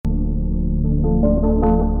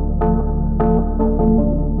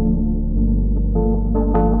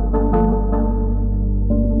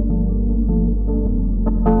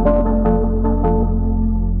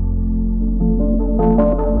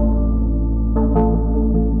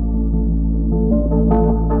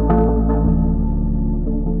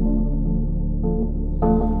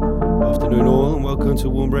to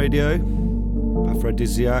Warm Radio,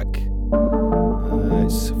 Aphrodisiac.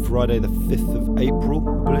 It's Friday the 5th of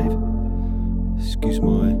April, I believe. Excuse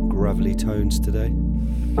my gravelly tones today.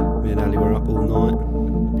 Me and Ali were up all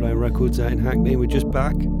night playing records out in Hackney. We're just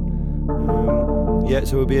back.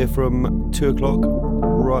 So we'll be here from 2 o'clock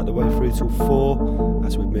right the way through till 4.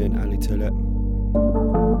 That's with me and Ali Tillett.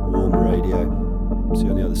 Warm Radio. See you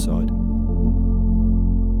on the other side.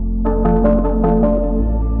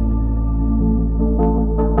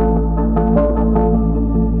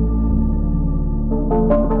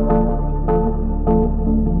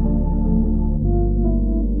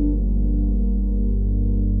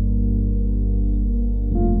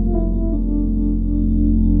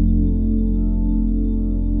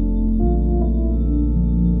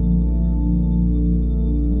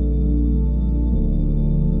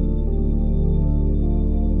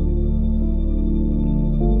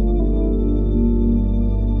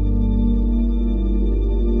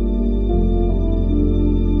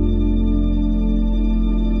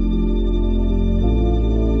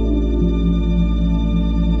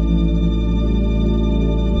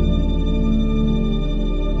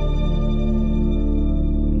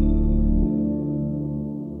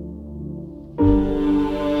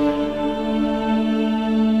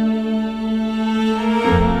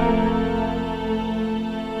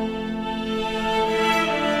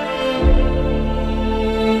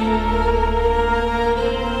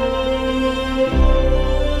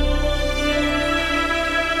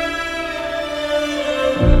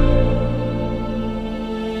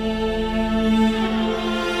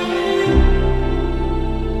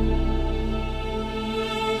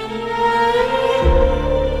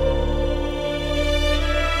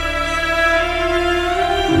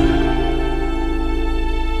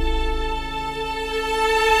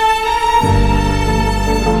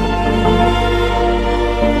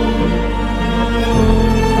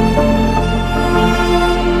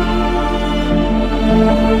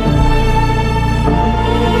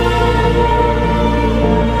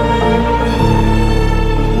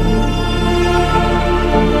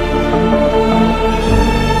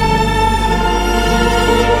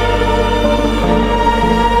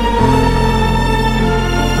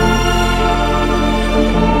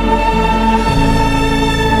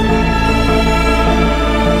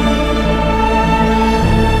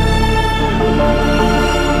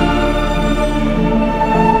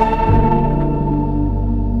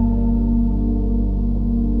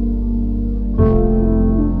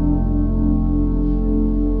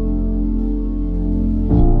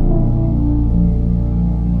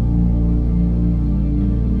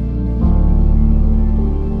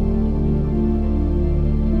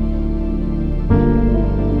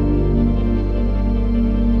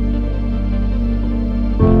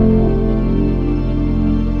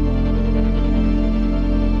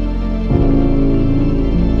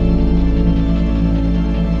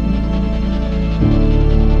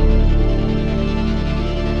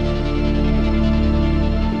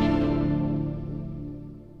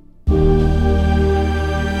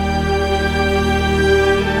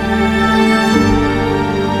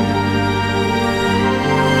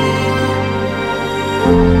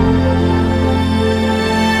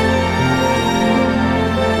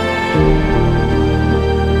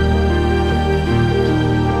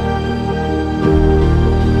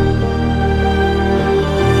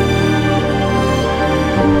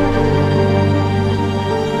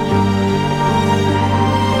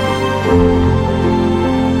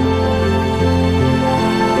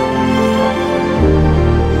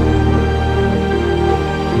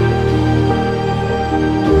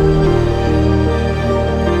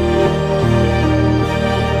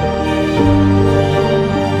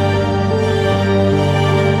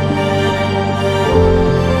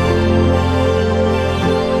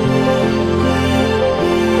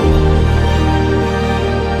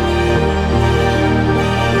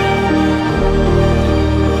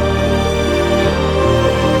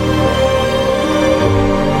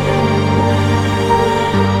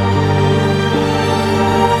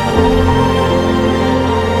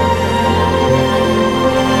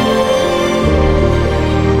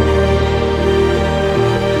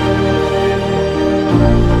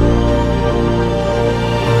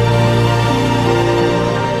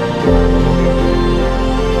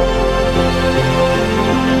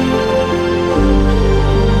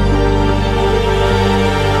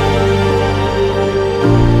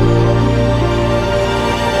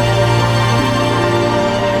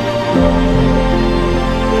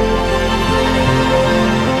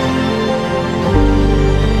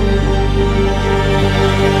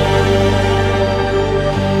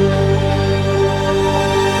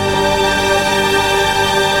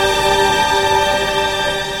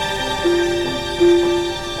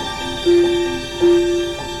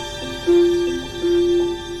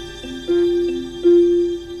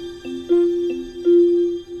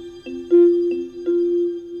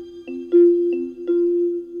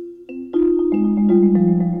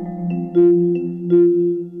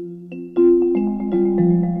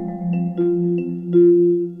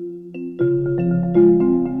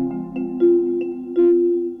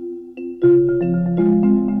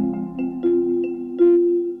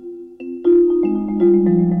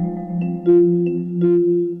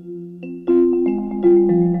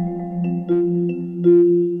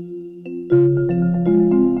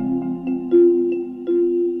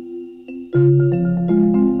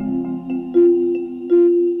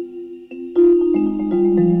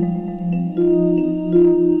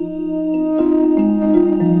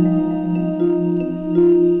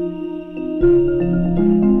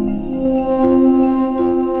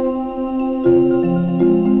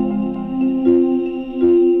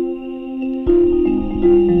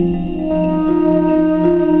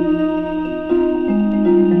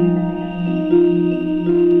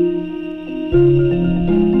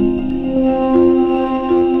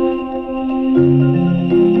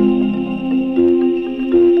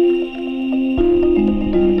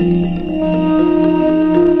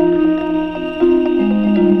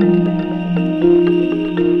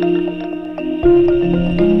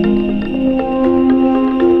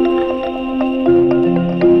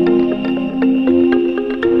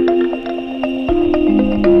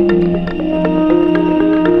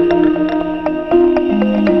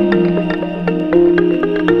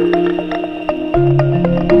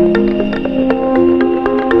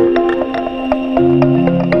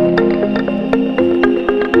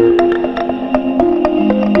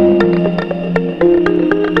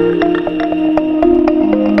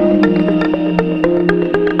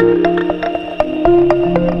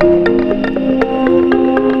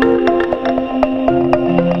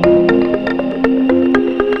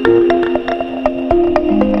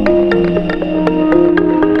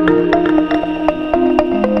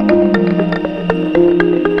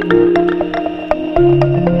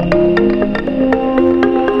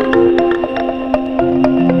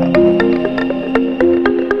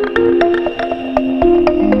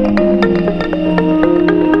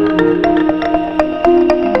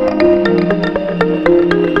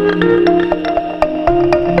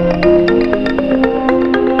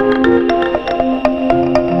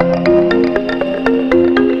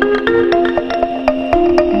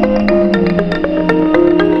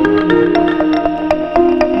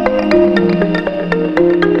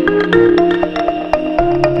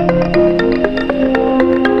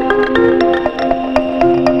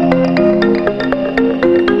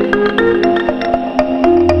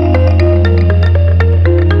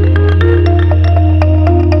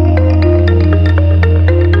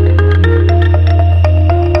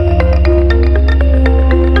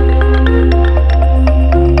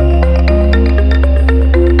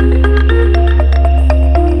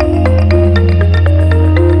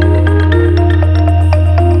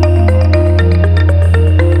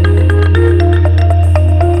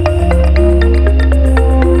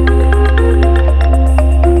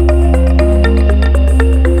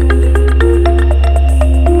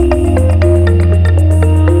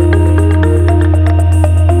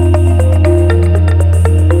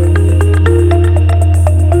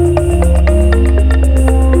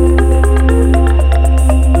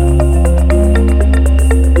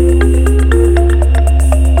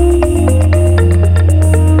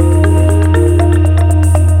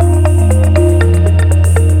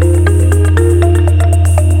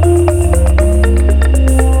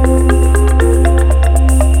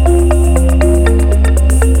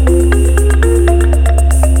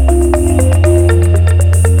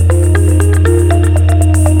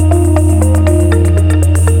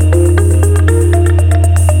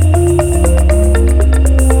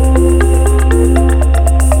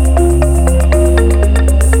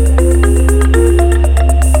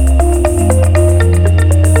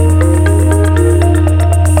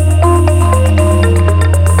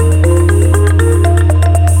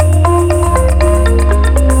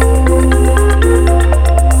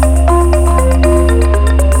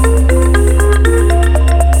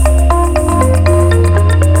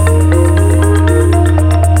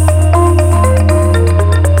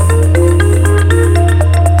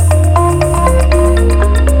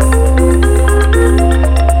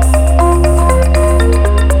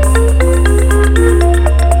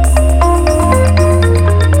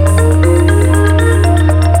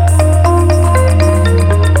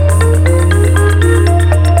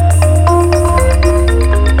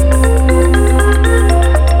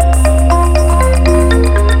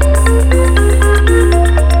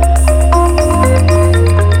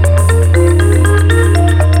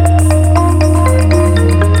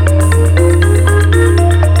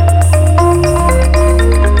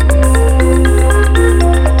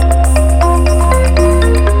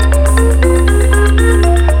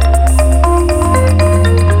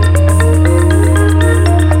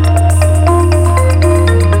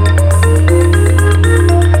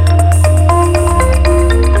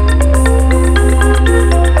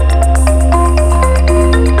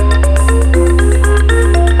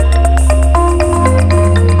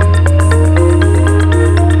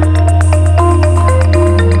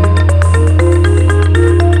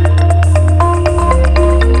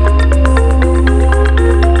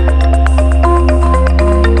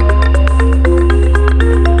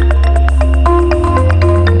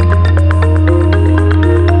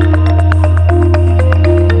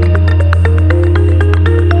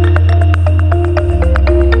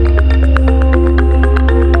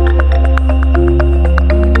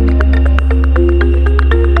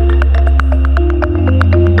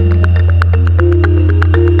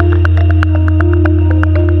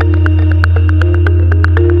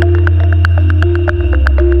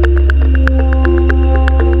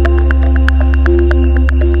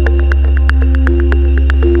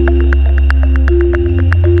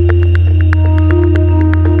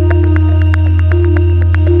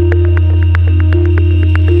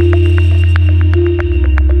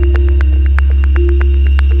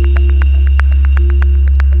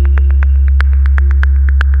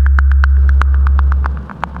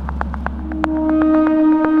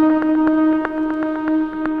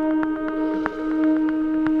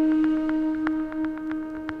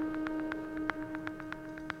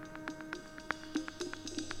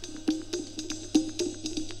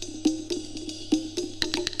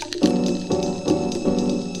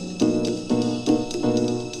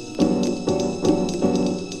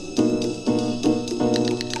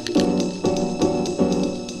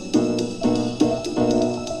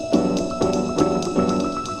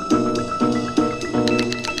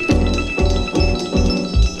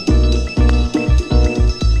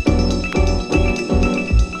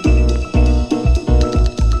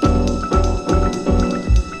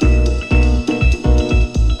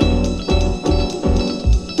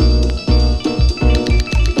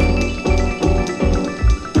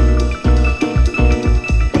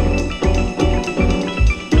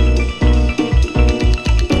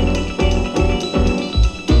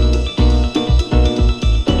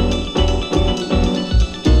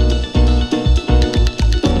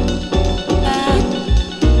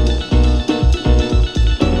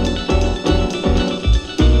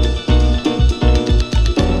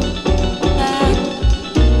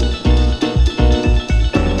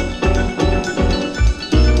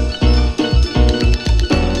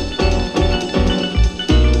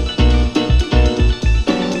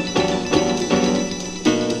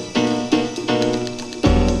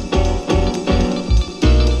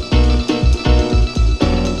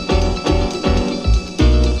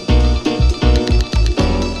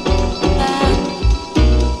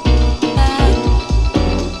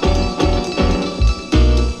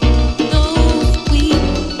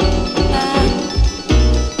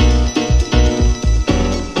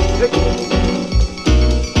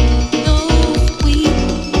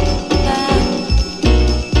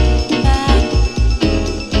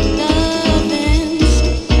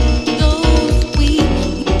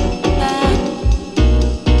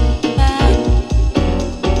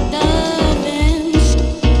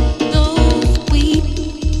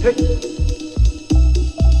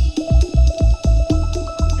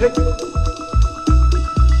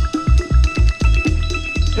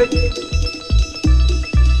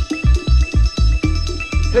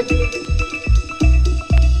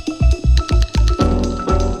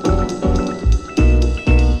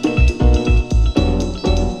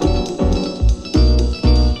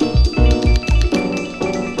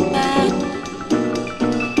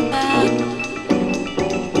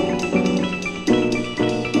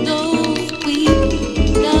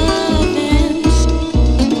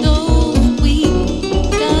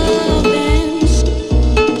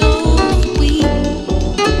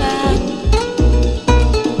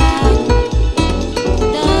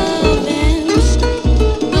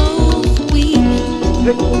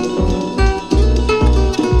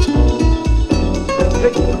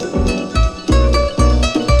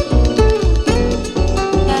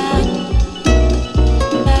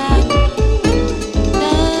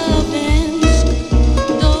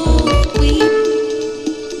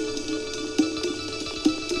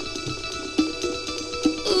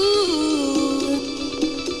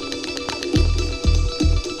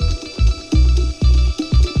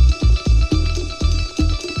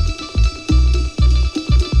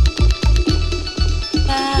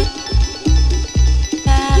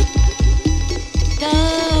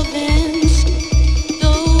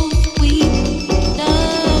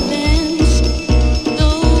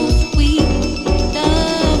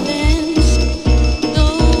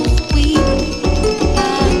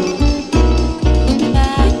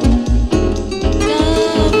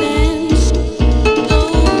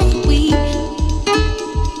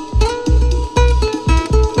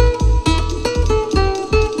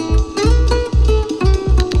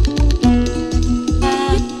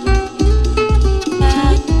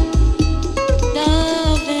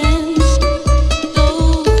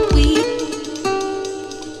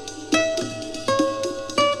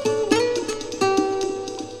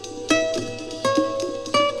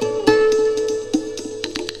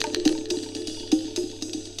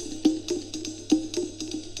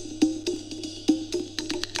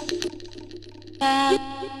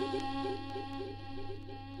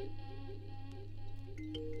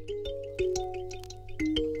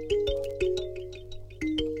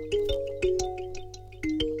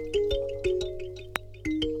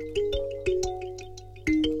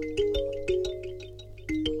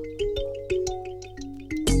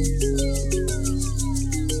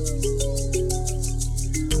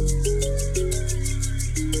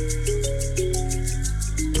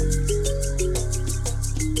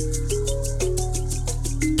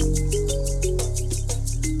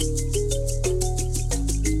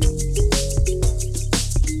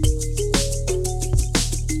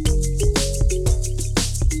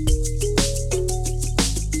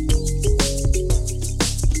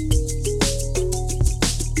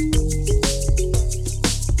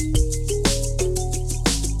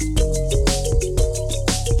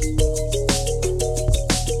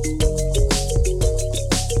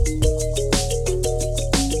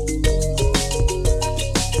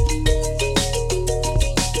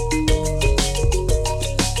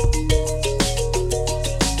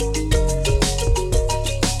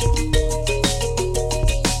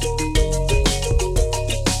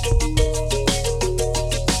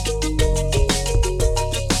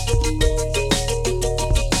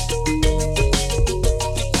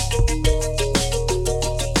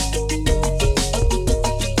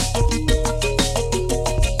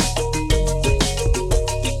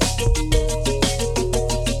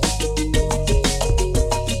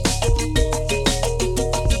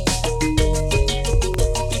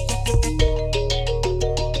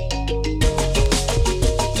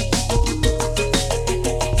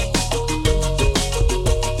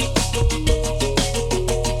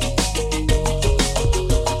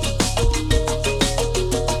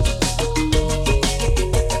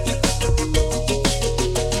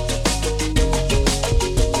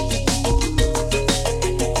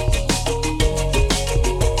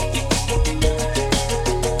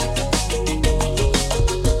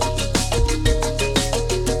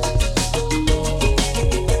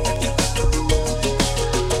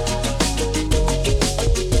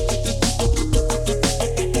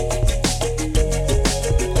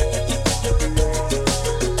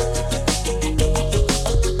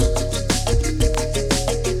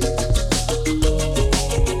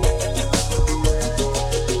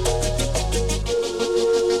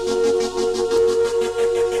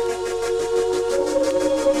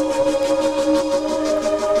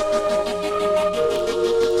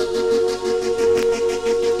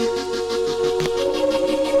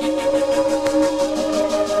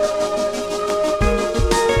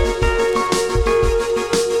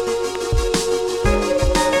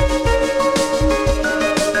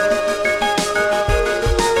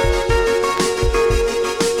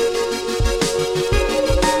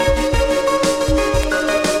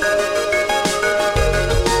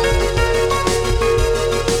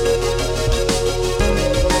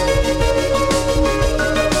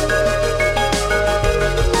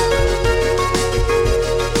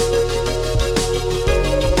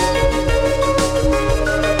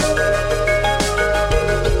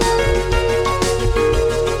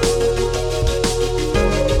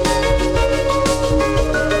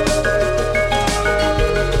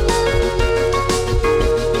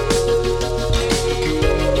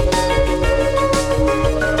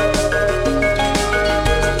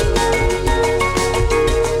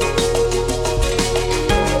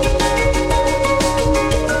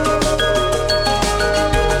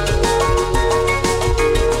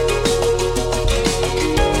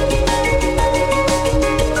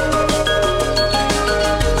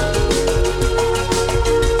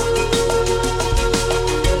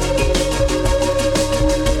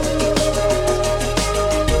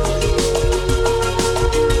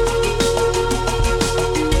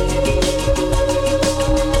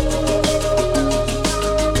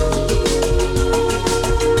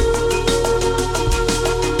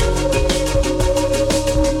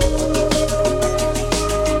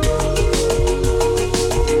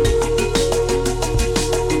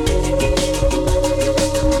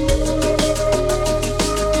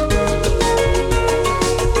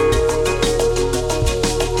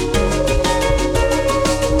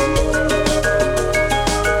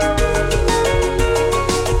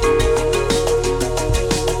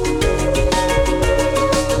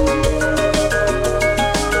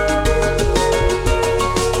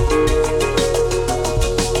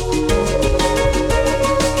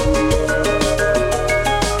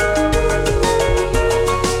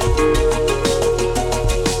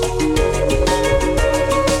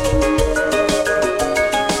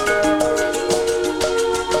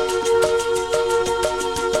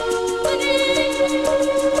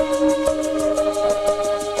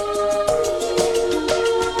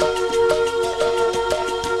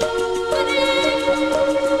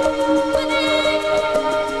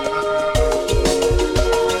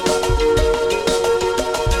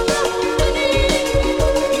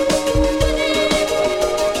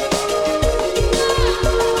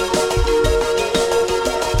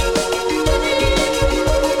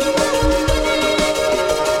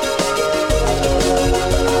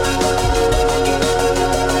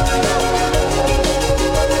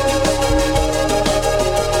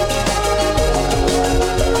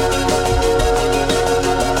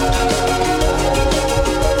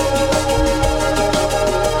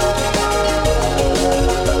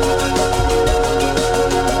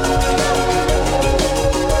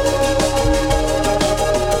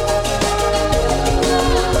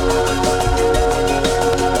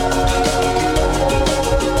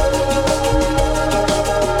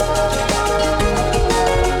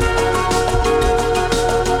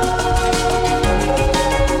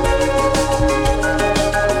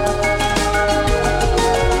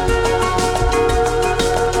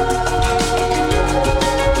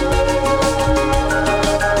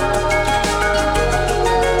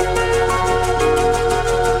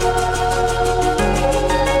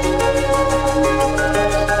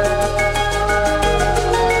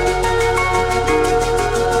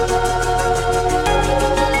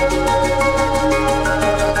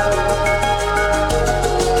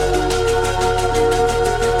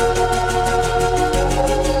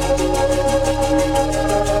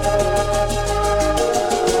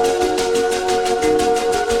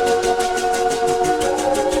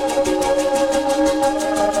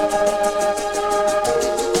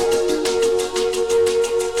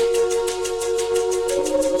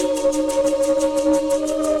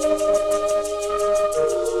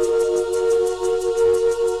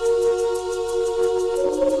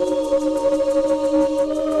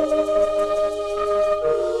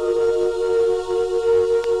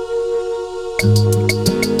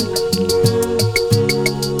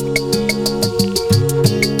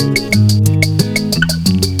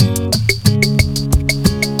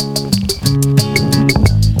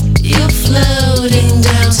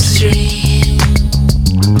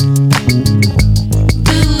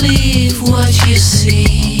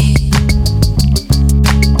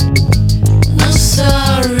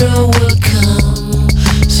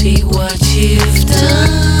 you've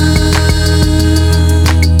done.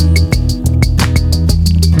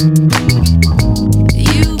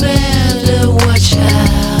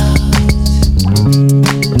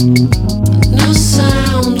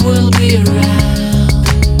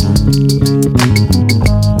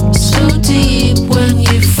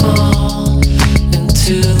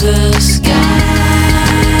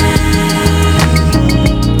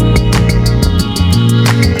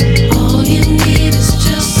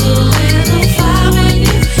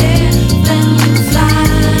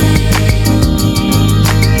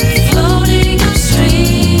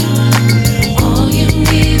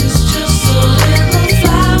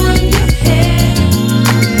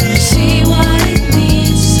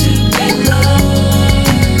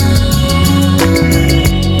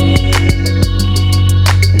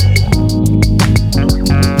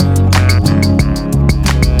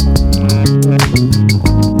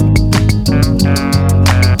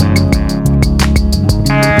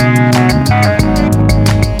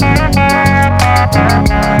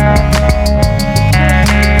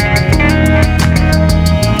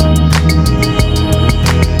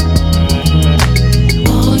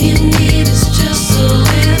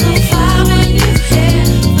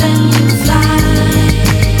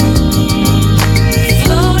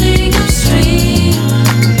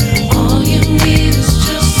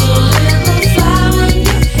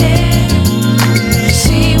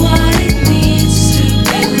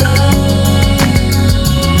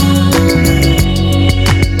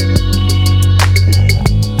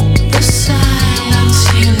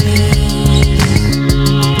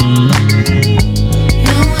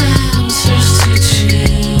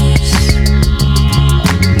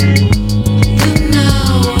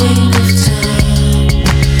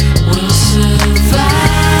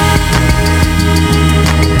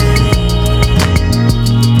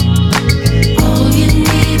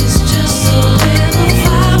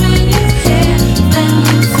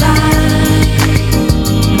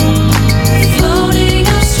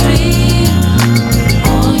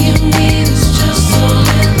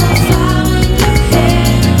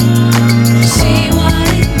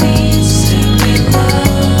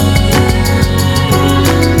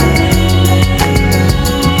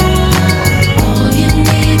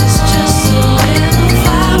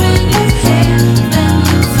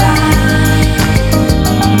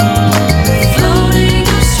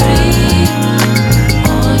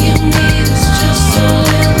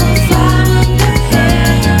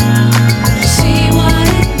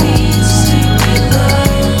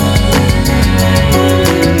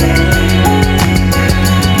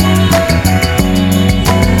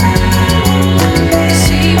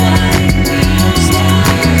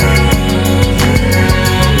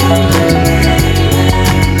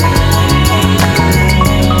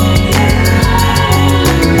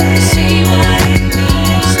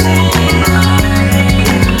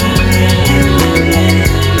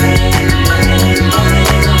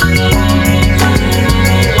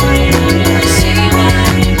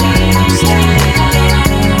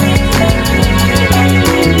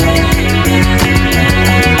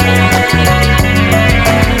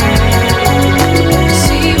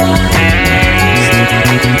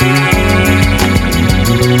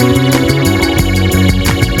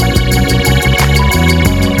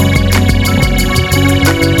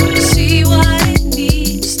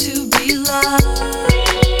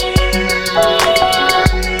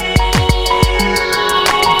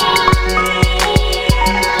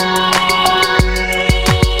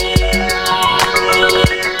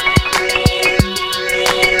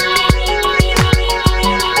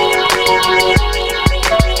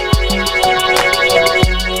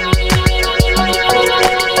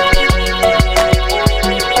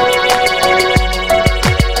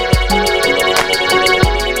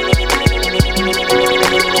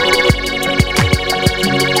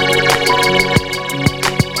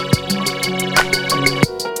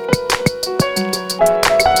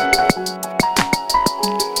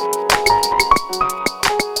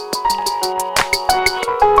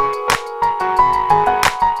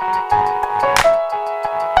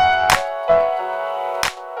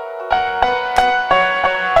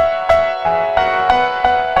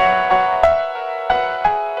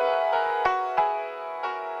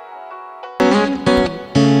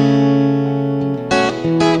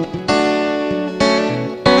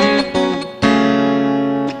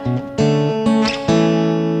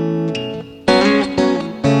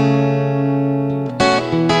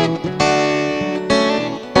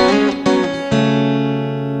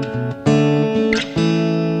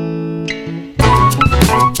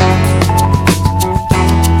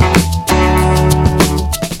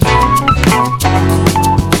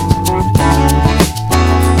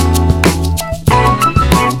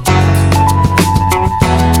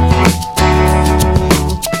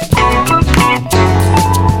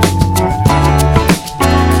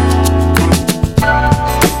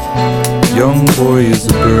 boy is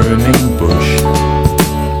a burning bush.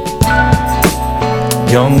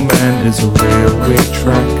 Young man is a railway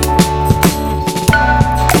track.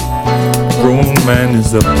 Grown man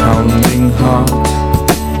is a pounding heart.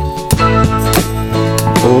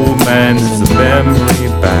 Old man is a memory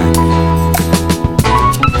back.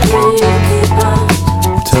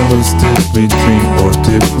 Tell us, did we dream or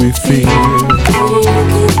did we fear?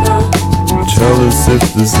 Tell us if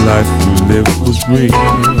this life we live was real.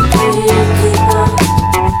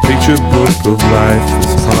 Picture book of life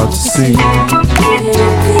is hard to see.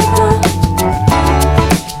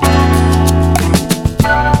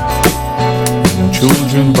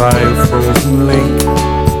 Children by a frozen lake,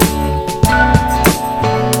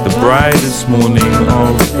 the brightest morning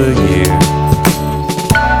of the year.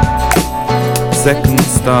 Seconds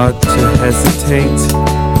start to hesitate.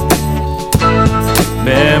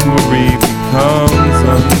 Memory becomes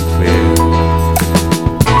unclear.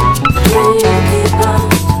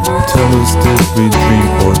 Tell us, did we dream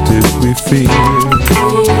or did we fear?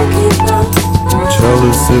 Tell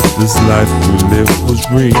us if this life we live was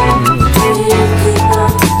real.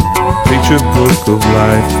 Picture book of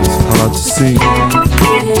life is hard to see.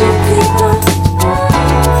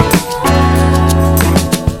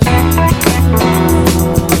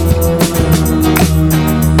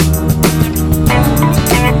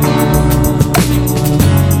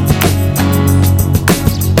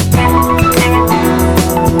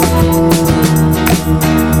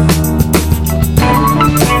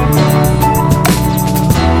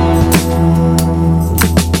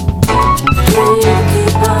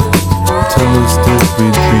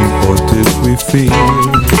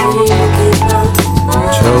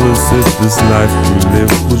 Tell us if this life we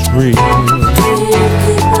live was real.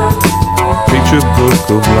 Picture book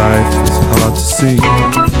of life is hard to see.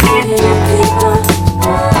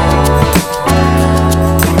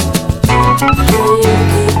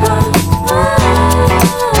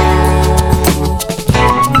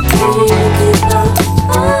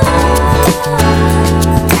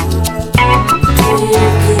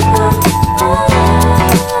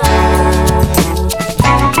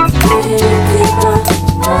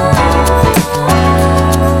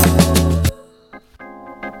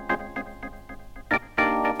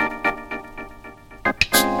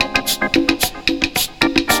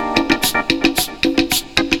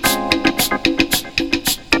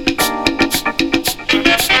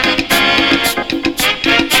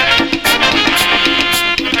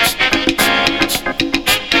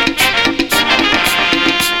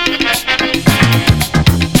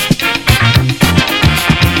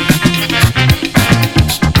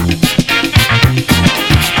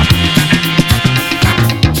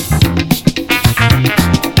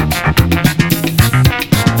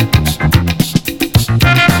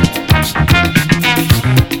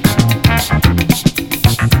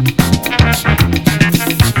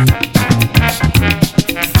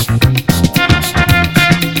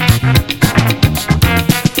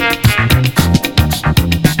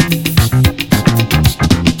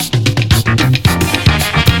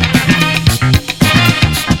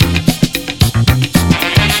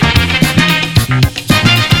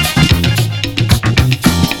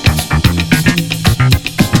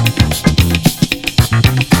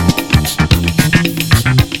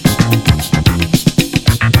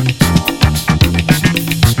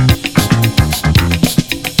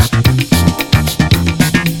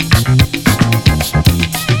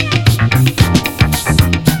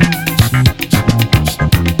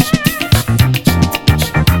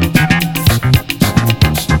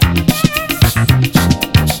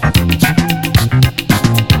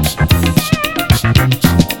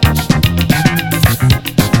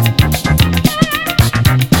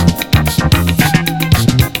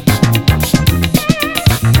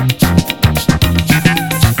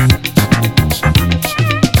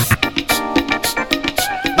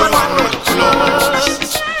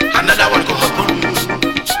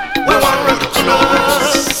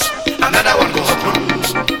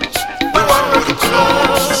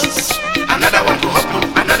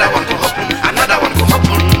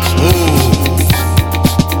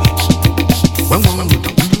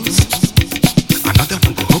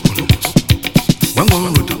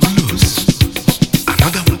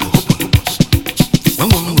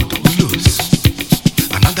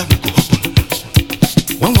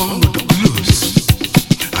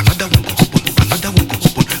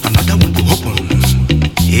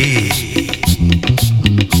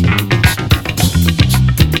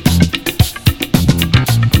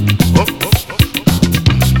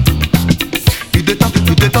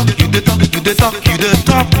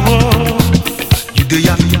 You the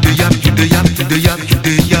yam, you the yam, you the yam, you the yam, you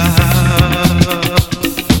the yam.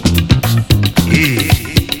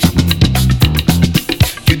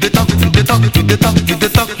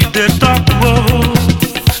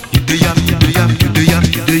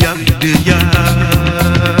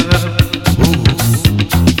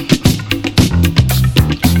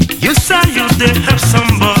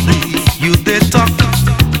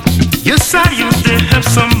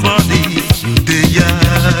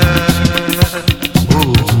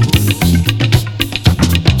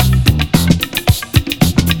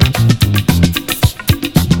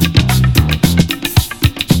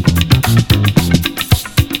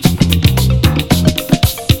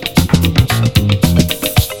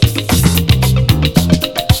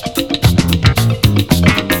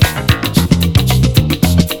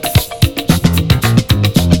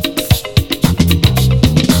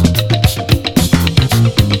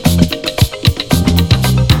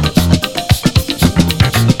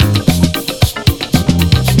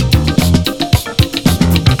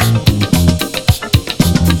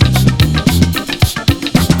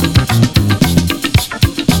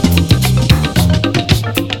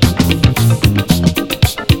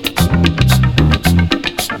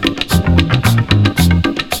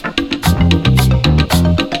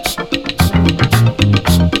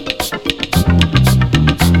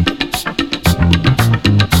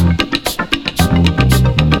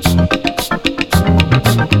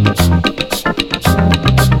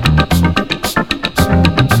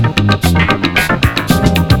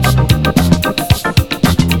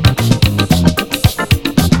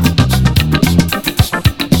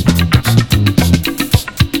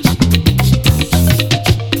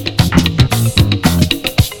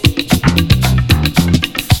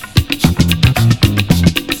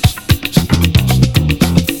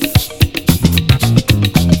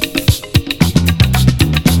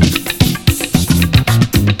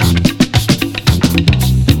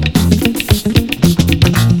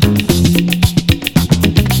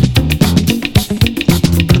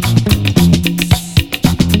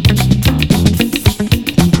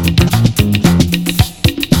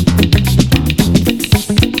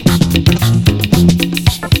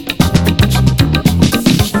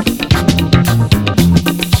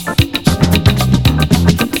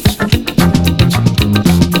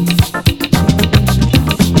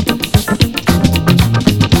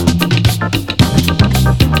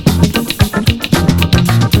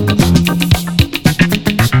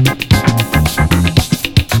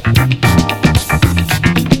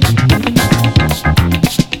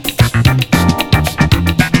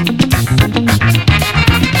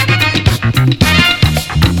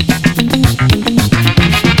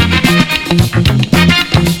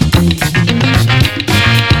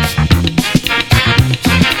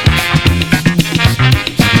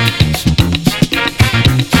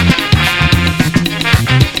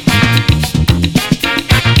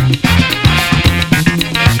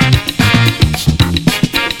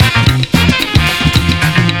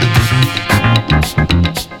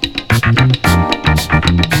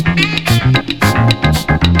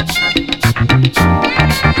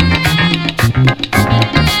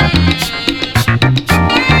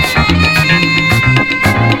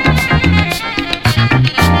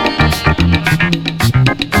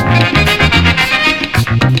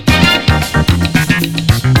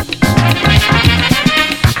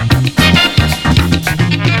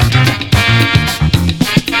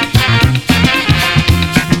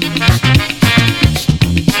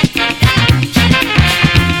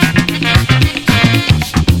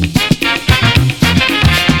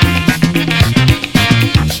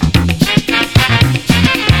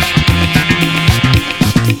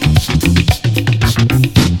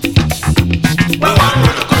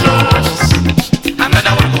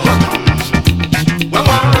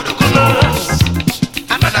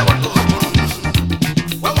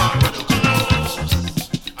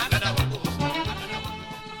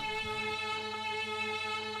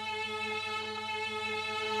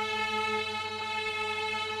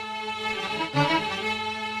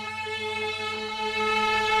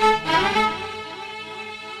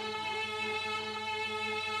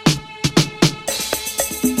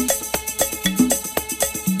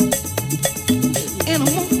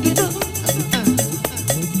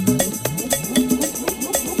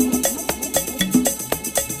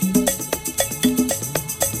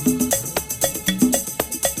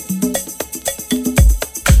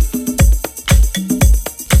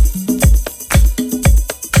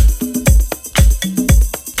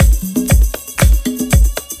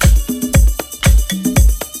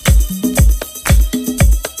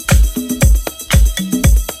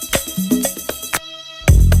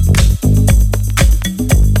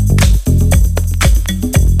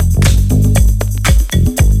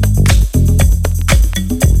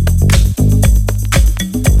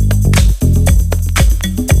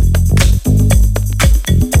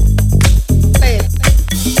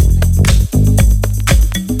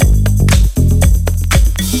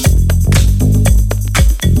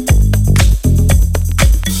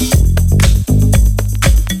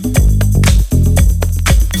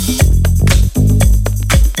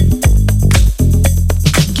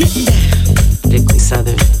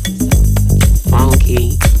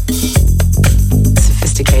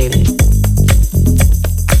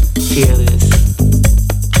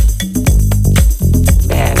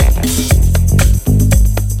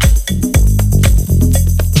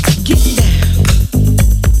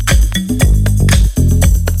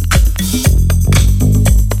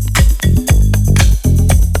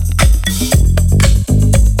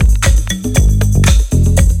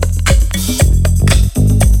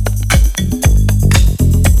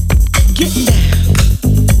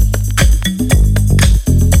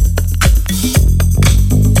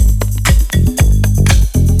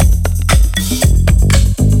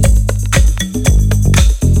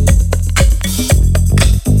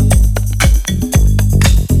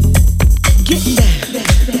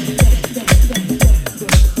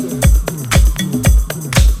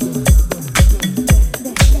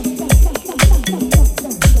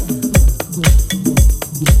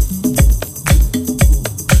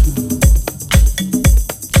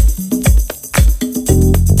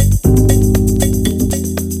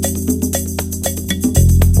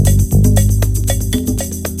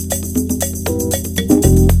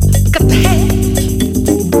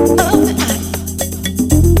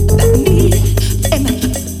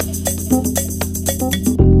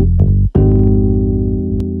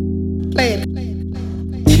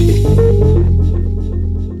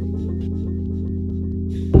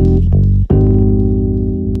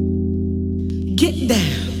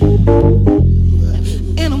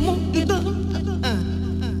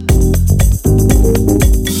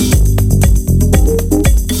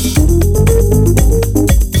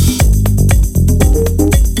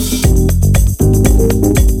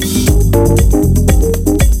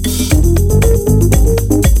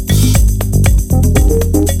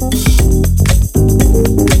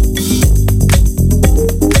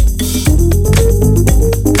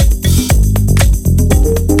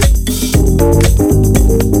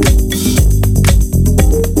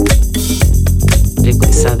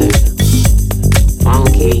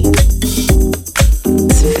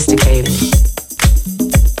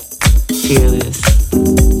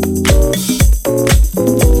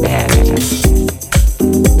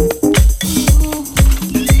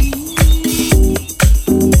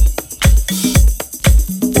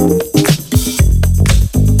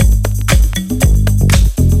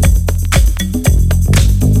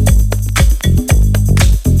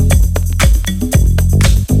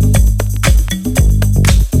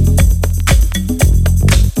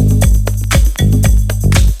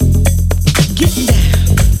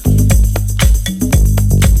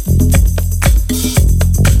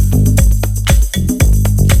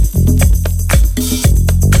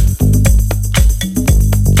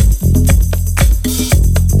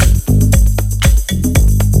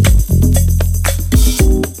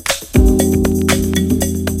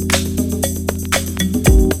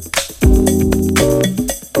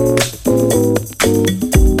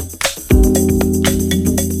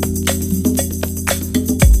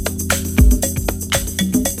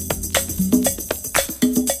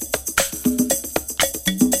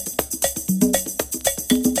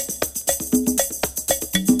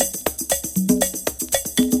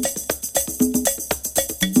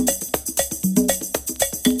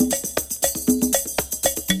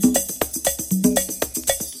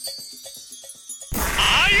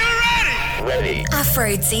 ready.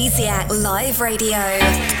 Aphrodisiac Live Radio.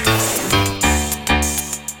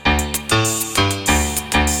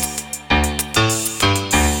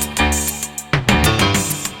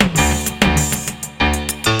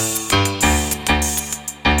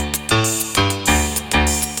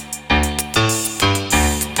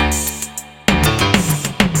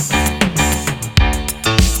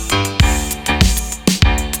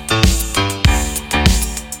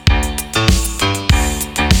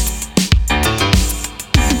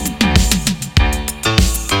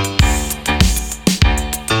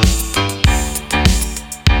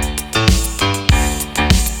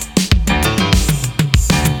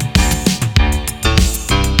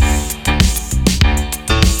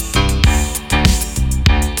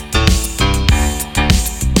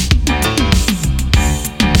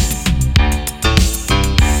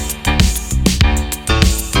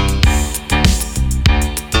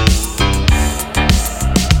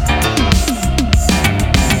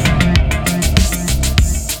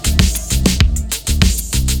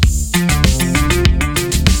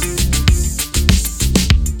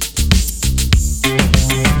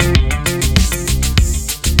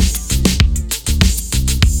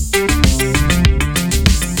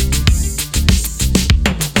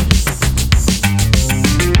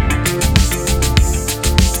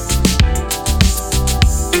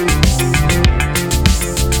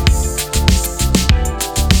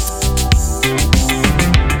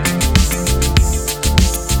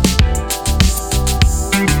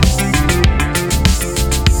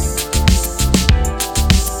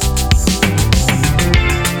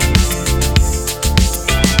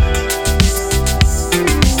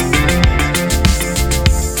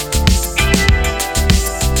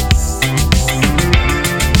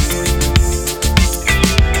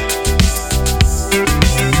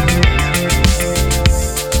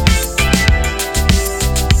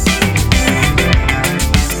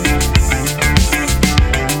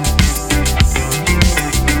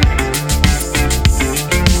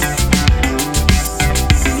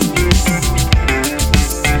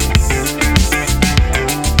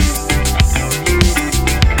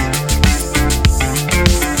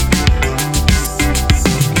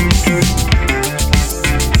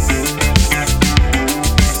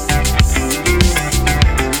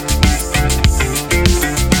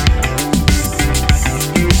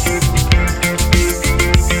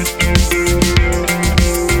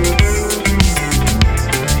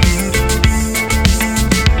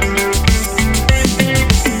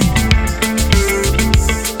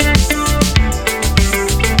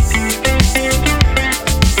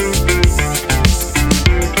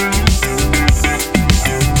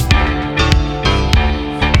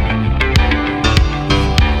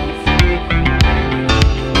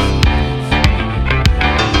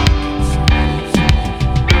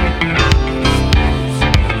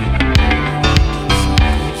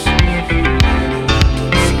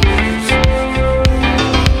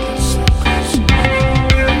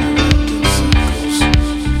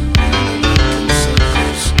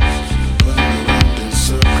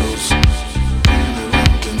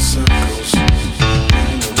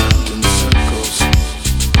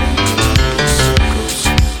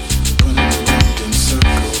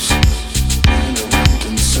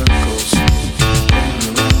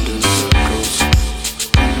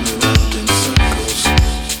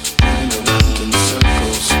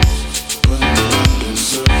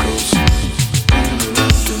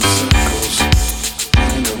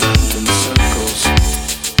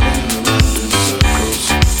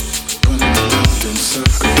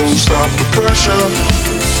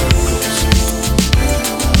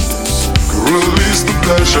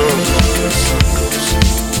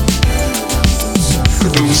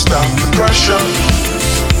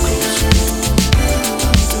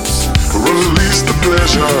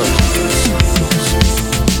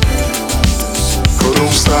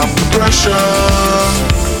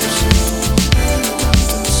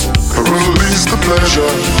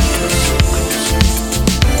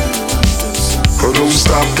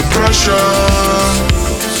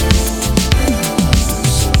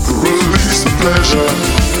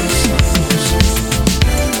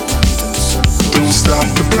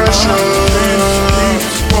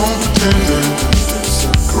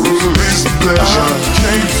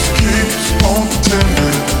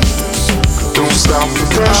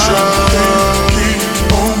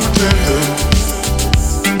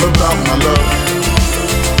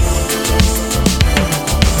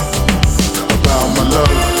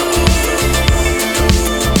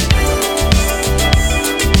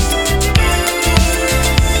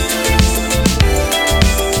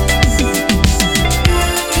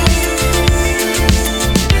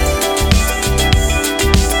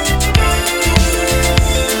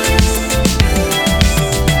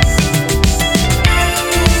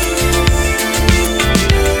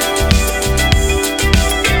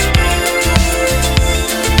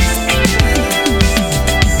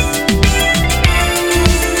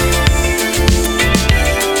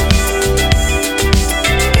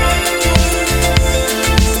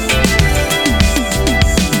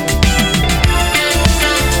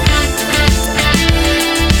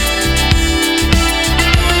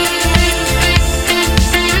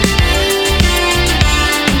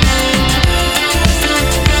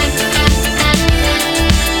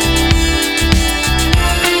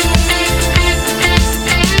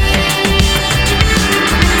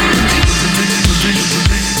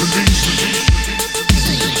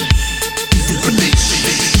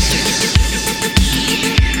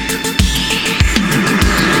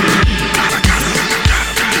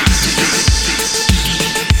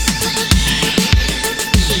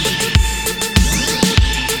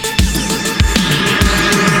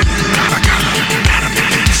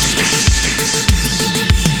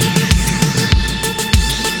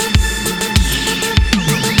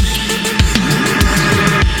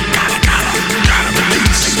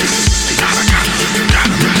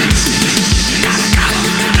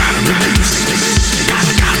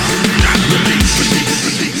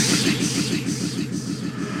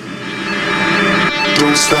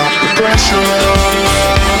 stop the pressure.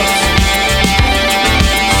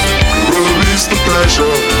 Release the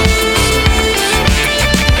pleasure.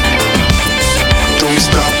 Don't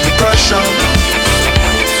stop the pressure.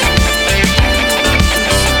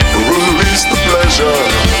 Release the pleasure.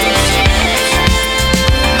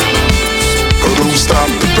 Don't stop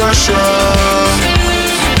the pressure.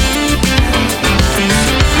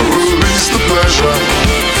 Release the pleasure.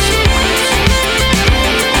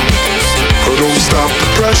 Don't stop the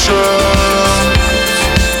pressure.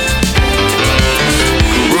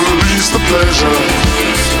 Release the pleasure.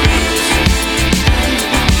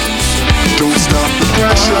 Don't stop the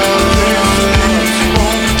pressure.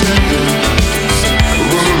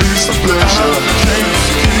 Release the pleasure.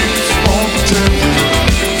 Keep on pretending.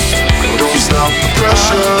 Don't stop the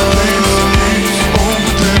pressure.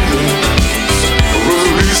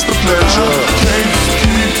 Release the pleasure.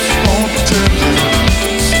 Keep on pretending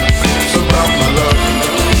about my love.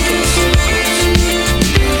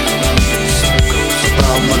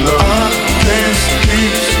 About my love. I can't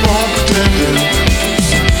keep on pretending.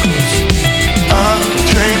 I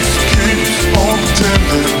can't keep on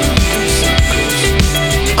pretending.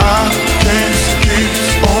 I can't keep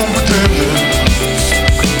on pretending.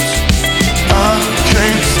 I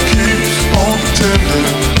can't keep on pretending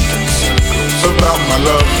about my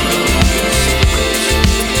love.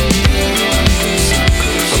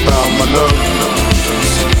 About my love.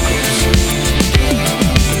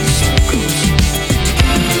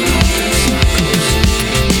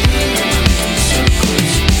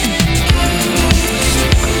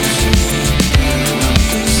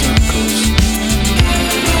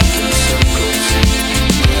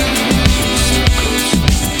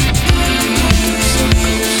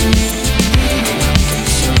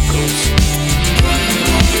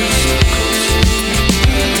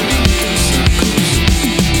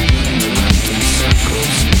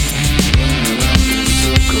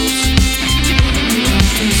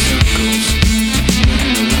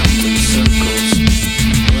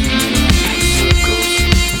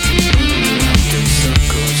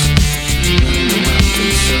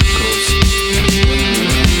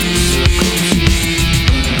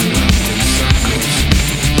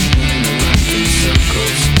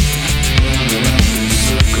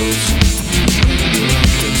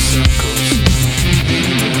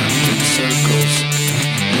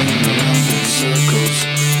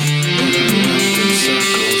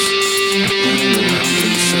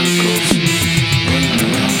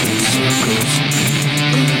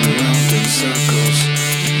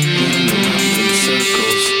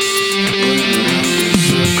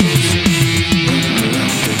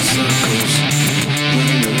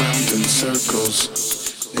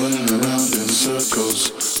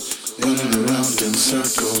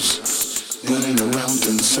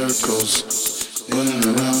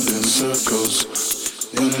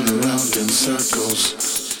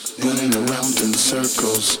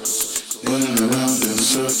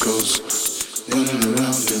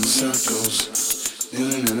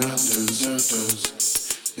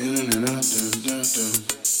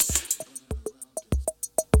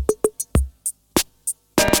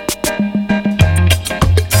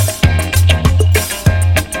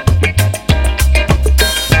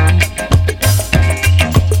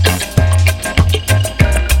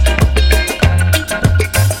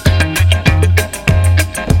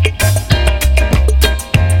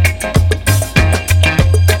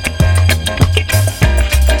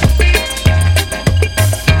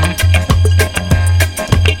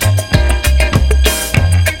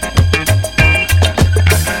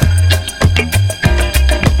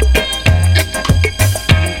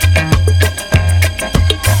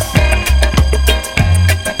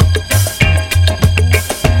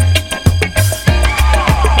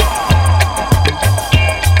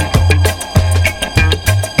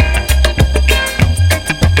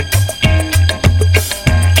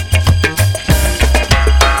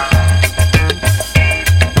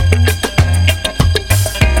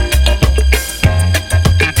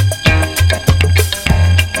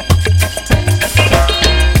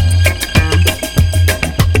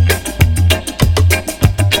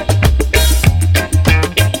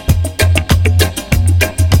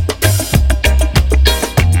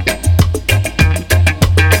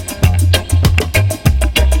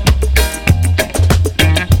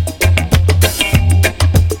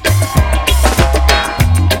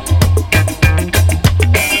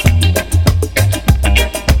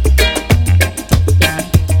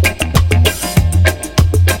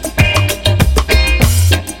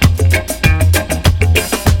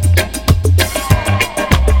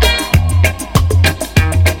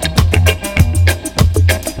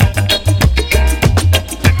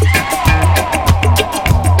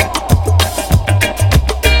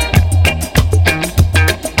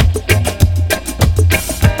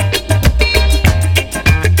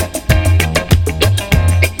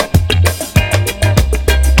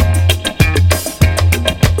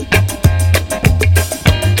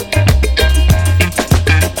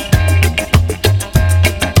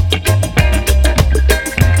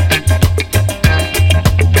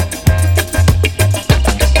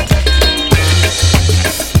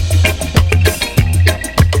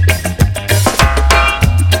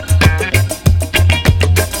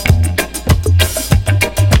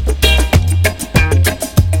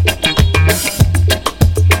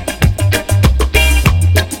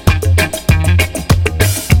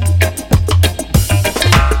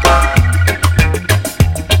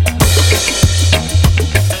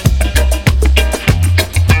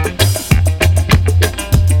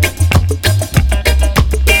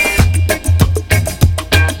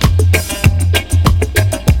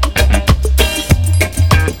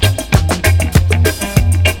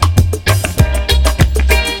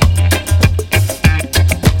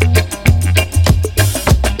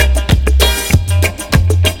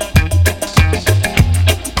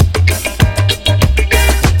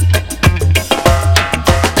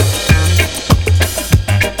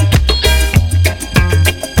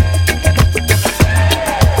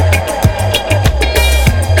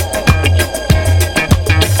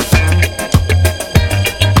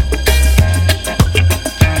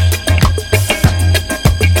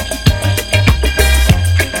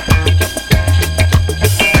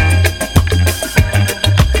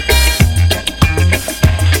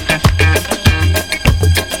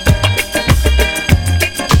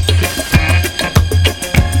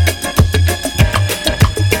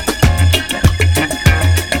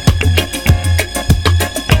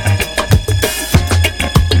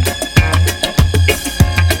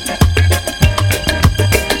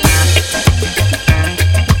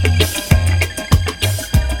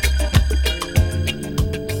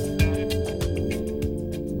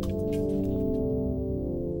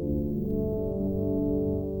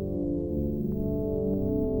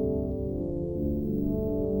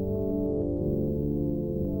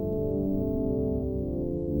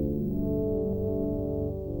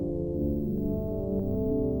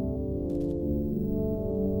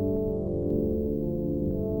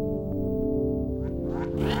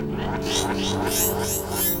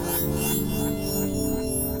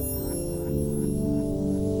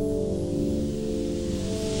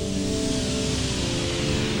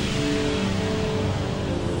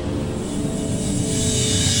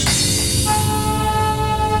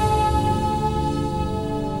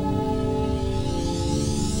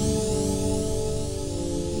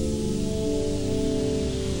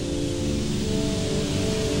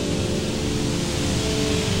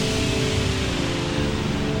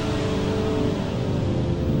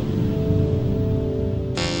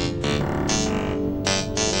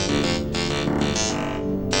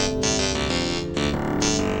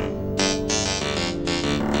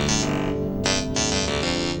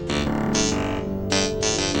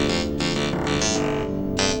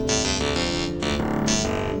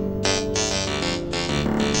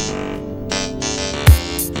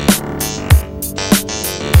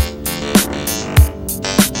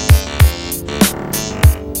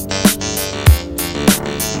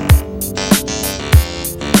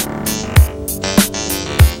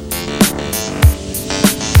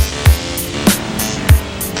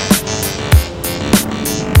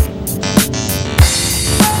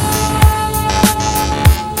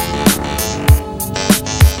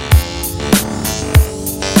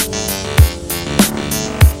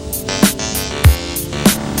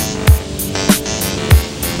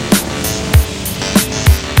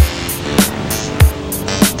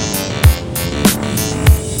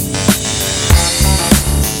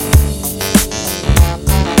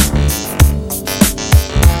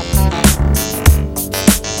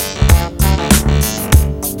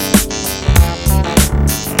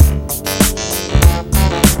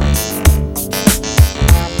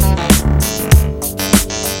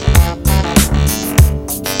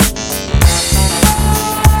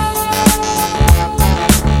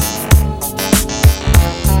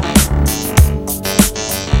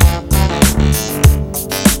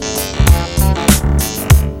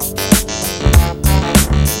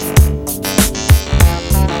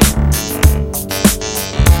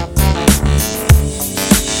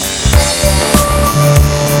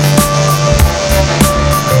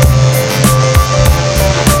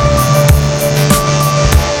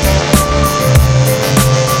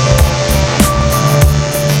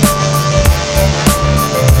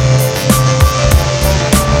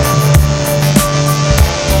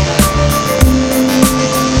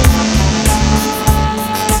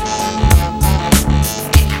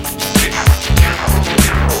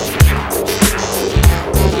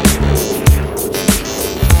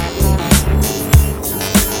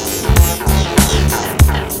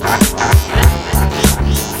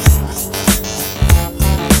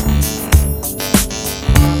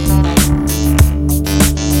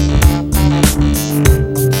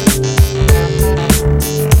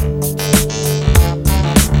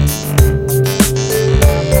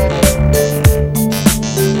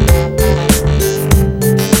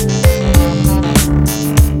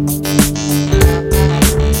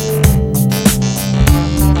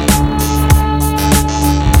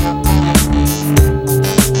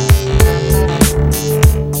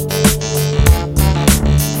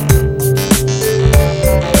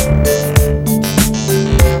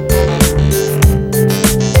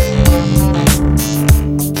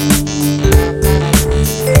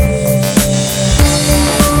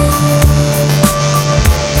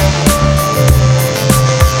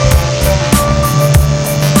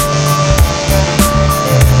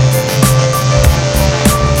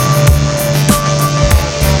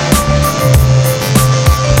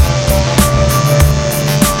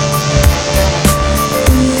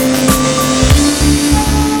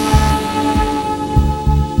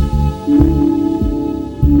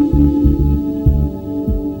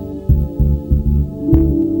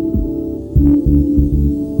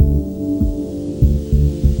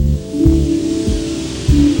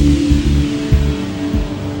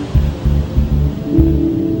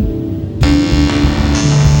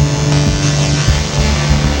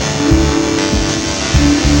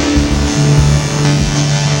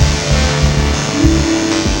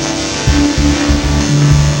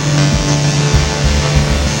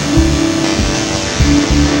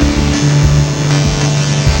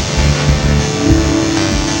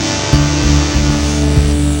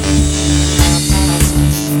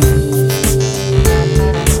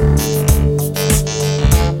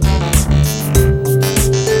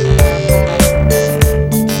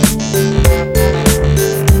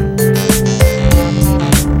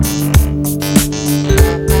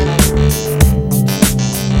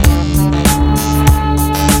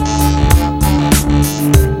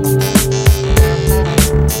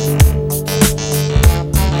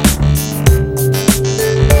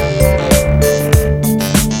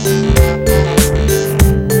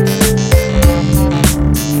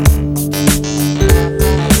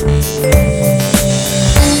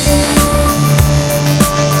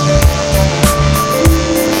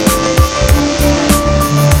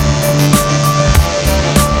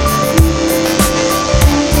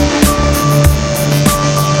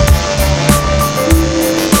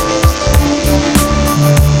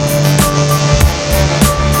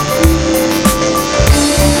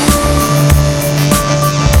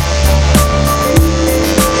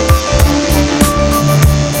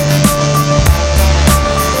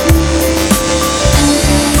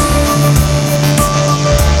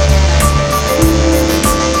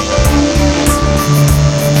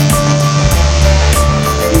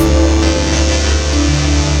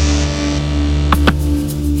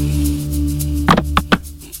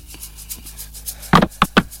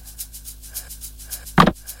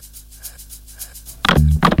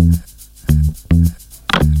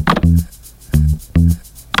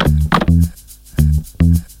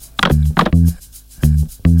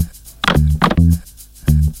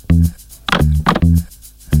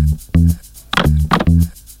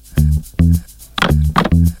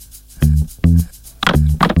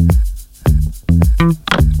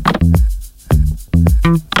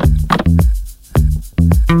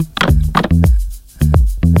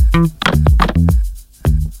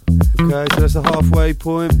 Okay, so that's the halfway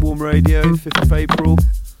point. Warm Radio, 5th of April.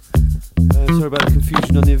 Sorry about the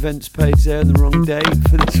confusion on the events page there, the wrong date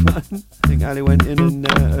for this one. I think Ali went in and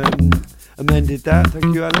amended that.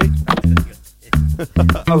 Thank you, Ali.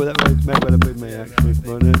 Oh, that may well have been me actually.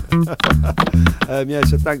 Yeah,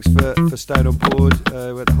 so thanks for staying on board.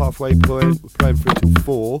 We're at the halfway point. We're playing through till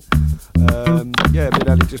 4. Yeah, me and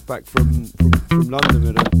Ali just back from London. We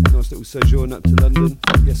had a nice little sojourn up to London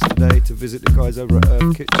yesterday to visit the guys over at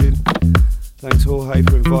Earth Kitchen. Thanks Jorge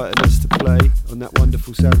for inviting us to play on that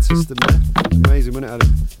wonderful sound system there. It was amazing, wasn't it,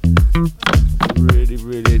 Adam?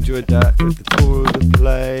 Really enjoyed that. With the tour of the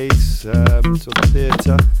place, sort of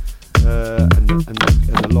theatre, and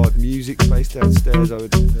the live music space downstairs.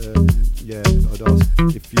 I'd ask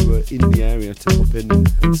if you were in the area to pop in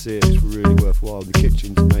and see it. It's really worthwhile. The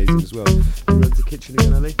kitchen's amazing as well. Who runs the kitchen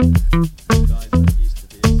again, Ali? Guys that used to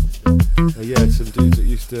be. Yeah, some dudes that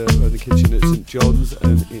used to run the kitchen at St John's,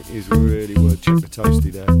 and it is really worth. Check the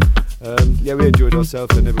toasty there. Yeah, we enjoyed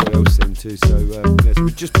ourselves and everyone else seemed to. So so we're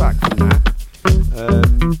just back from that.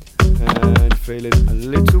 And feeling a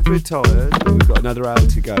little bit tired, but we've got another hour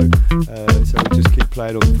to go, so we'll just keep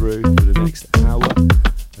playing on through for the next hour.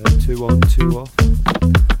 2 on, 2 off.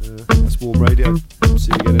 That's Warm Radio.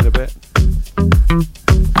 See you again in a bit.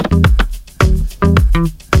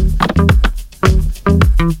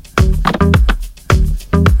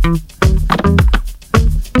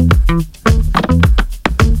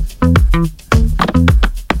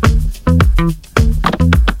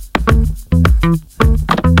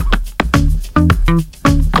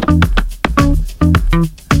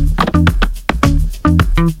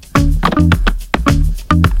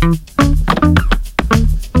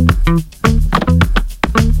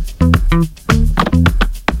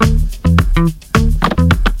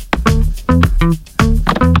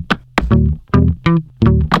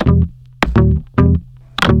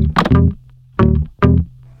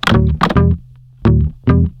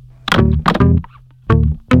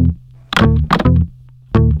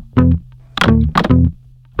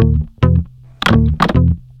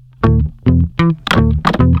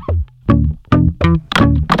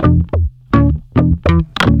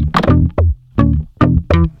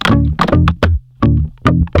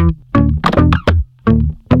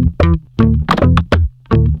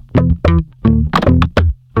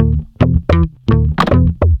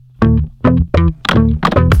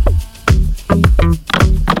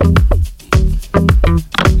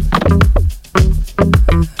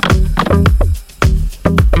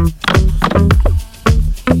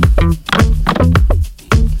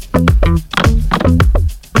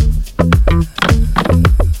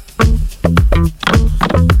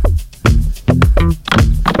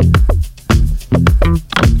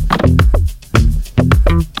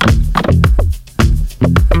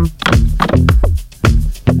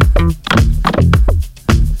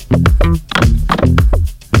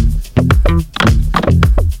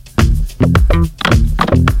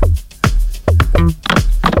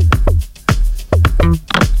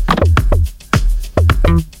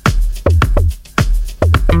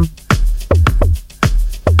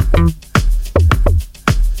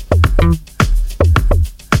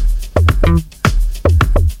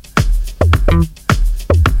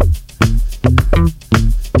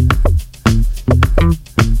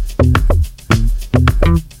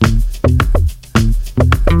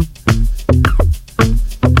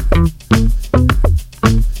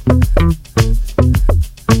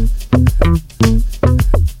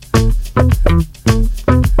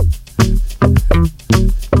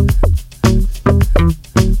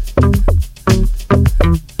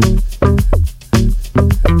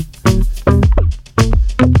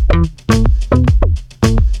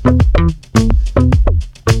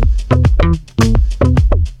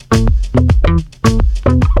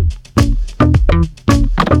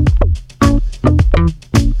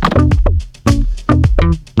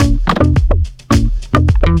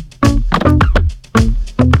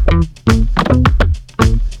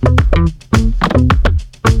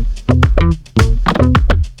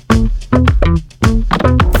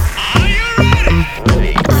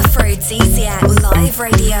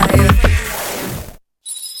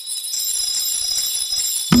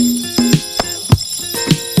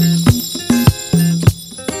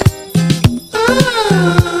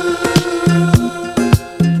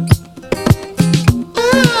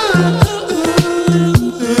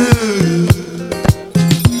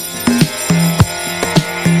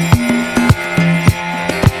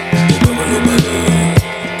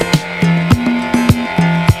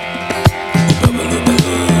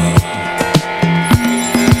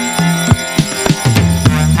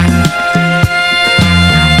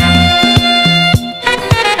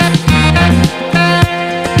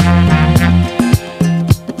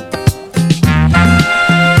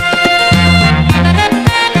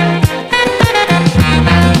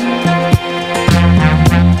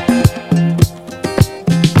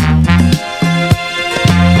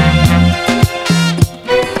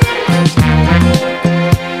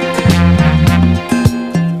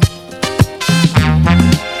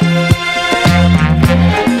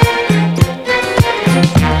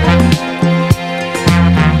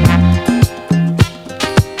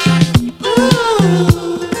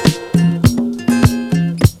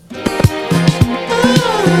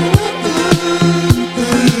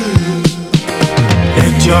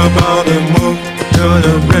 Let your body move to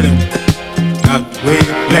the rhythm that we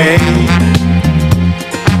play.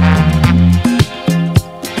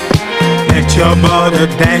 Let your body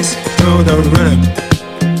dance to the rhythm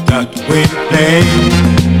that we play.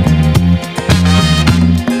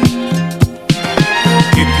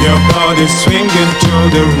 Keep your body swinging to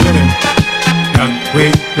the rhythm that we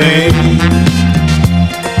play.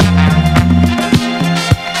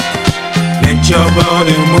 Let your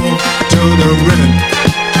body move to the rhythm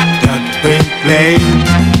that we play.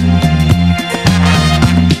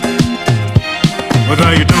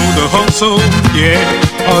 Whether you do the hustle, yeah,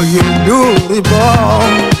 or you do the ball,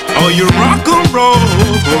 or you rock and roll,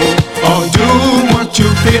 or do what you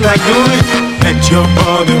feel like doing. Let your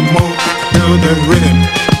body move to the rhythm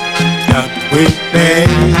that we play.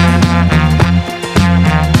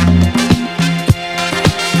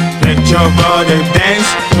 Let your body dance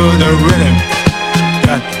to the rhythm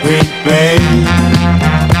that we play.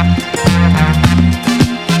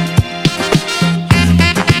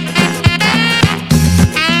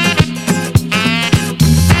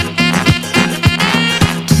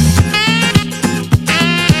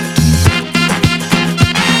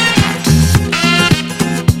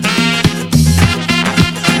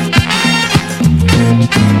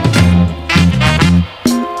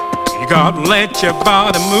 You gotta let your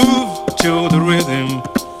body move to the rhythm.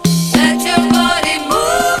 Let your body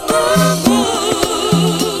move, move, move.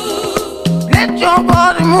 Let your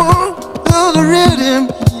body move to the rhythm,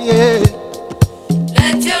 yeah.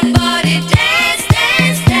 Let your body dance,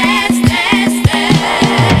 dance, dance, dance, dance.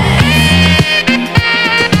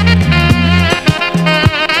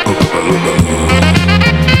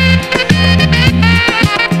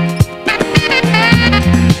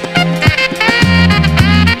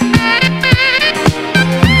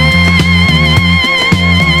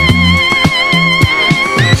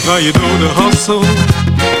 Or you do the hustle,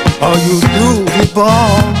 or you do the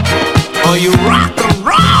ball, or you rock and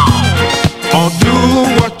roll, or do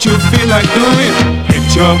what you feel like doing. Let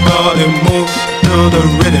your body move to the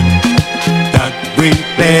rhythm that we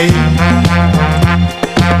play.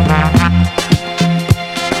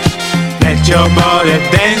 Let your body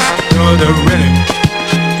dance to the rhythm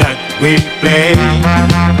that we play.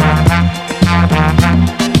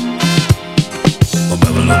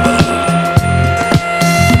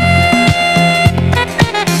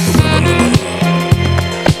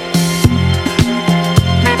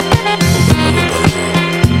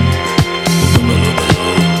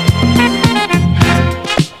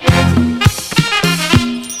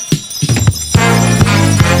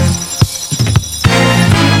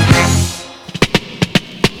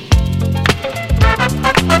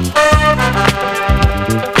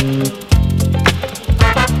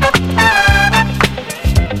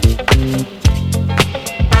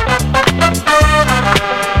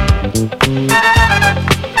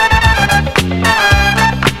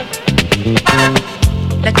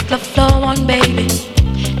 Let love flow on, baby.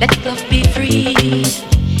 Let love be free.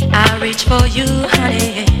 I reach for you,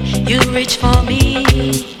 honey. You reach for me.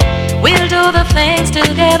 We'll do the things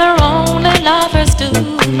together only lovers do.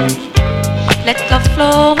 Let love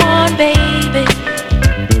flow on, baby.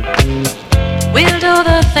 We'll do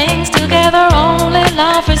the things together only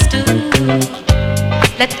lovers do.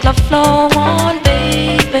 Let love flow on,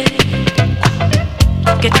 baby.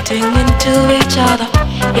 Getting into each other,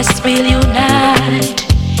 yes, we'll unite.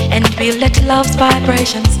 And we'll let love's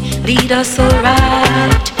vibrations lead us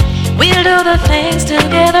alright. We'll do the things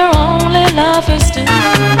together only lovers do.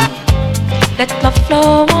 Let love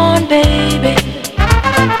flow on, baby.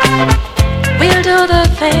 We'll do the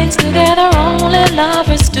things together only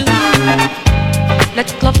lovers do.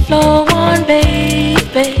 Let love flow on,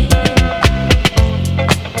 baby.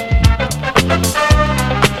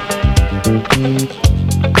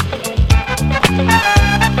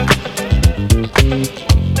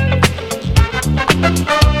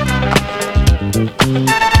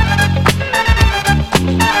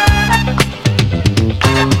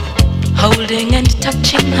 Holding and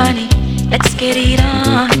touching, honey, let's get it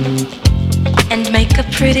on. And make a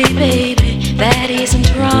pretty baby, that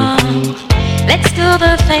isn't wrong. Let's do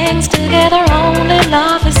the things together only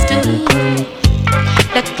lovers do.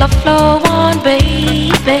 Let love flow on,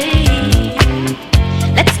 baby.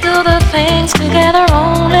 Let's do the things together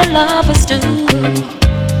only lovers do.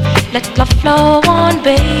 Let love flow on,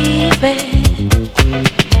 baby.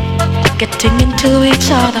 Getting into each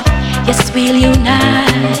other, yes, we'll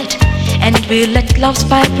unite. And we'll let love's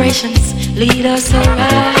vibrations lead us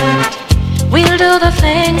alright. We'll do the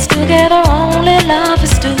things together only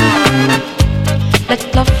lovers do.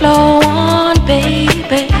 Let love flow on,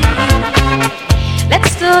 baby.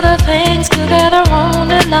 Let's do the things together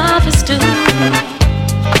only lovers do.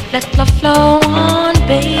 Let love flow on,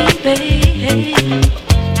 baby.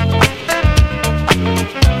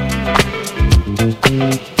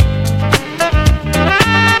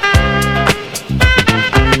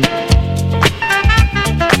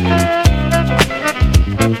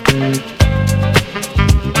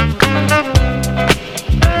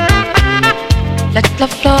 Let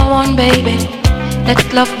love flow on, baby.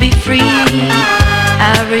 Let love be free.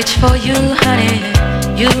 I reach for you, honey.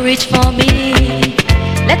 You reach for me.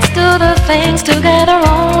 Let's do the things together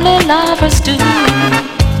only lovers do.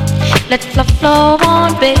 Let love flow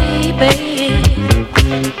on, baby.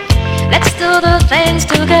 Let's do the things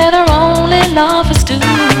together only lovers do.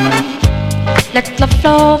 Let love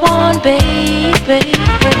flow on, baby.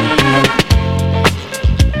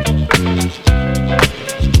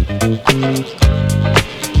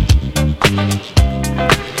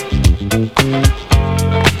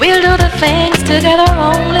 We'll do the things together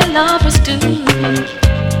only lovers do.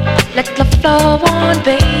 Let love flow on,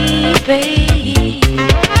 baby.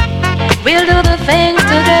 We'll do the things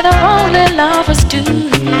together only lovers do.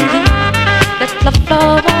 Let love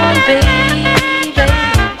flow on, baby.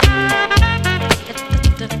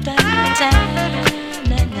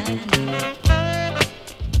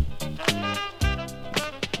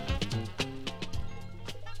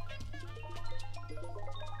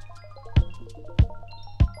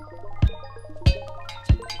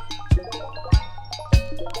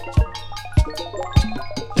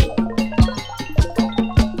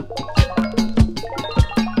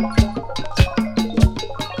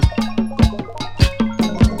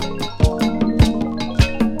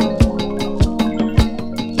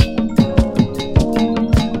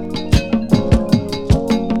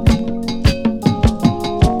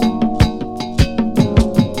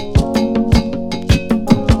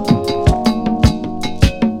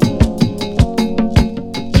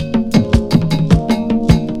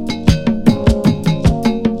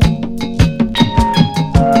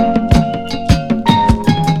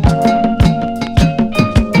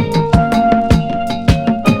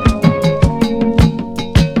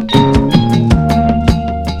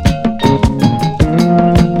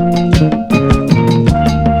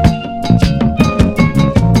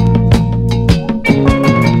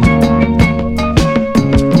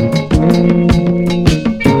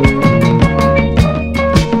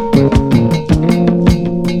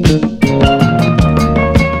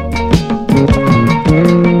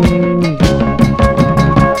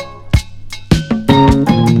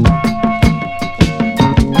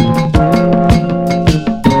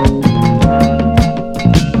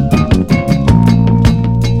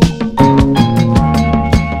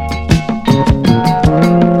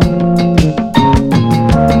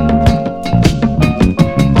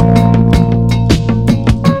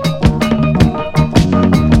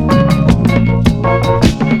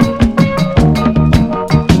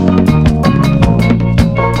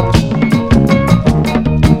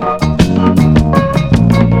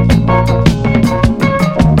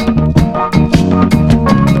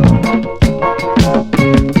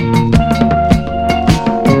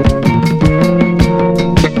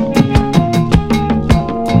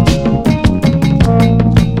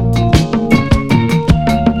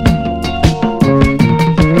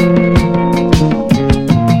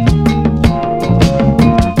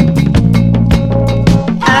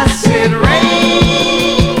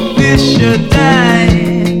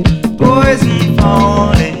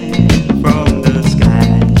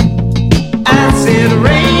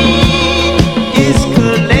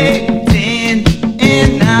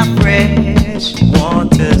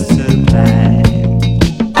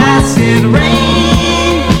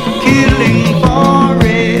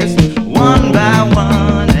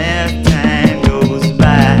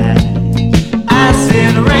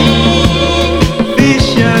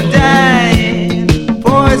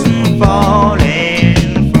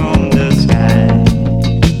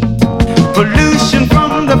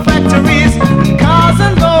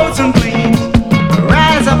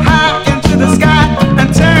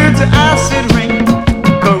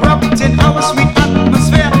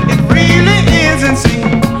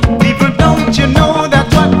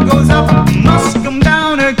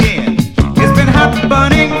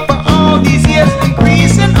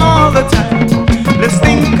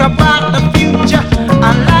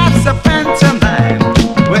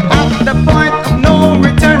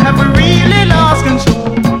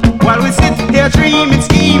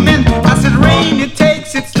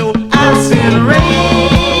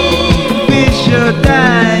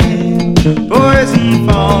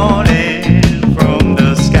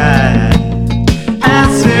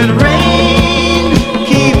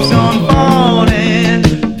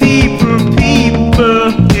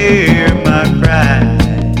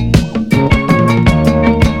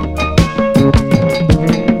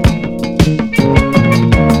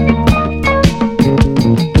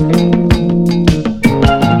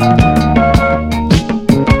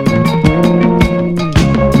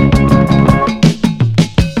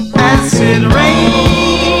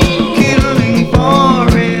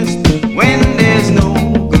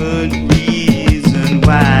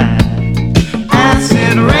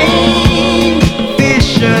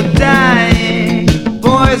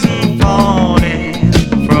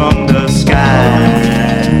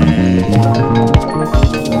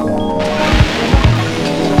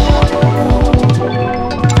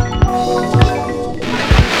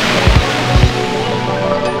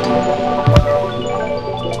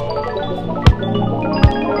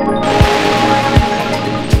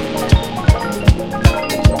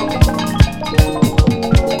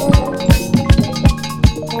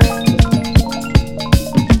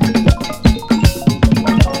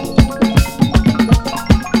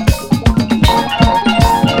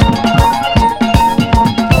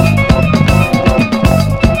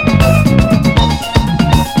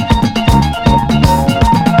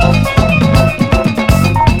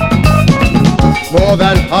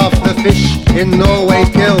 fish in Norway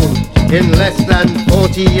killed in less than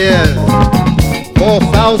 40 years.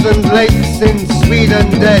 4,000 lakes in Sweden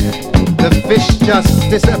dead, the fish just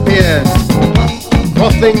disappeared.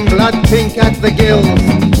 Frothing blood pink at the gills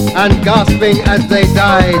and gasping as they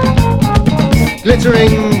died.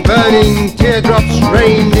 Glittering, burning teardrops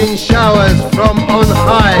rained in showers from on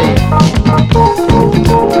high.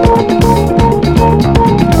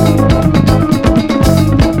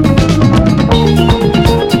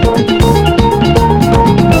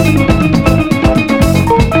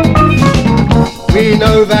 We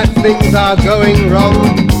know that things are going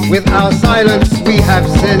wrong. With our silence we have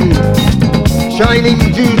sinned. Shining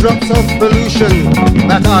dewdrops of pollution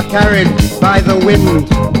that are carried by the wind.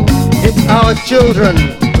 It's our children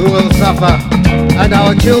who will suffer, and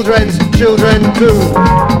our children's children too.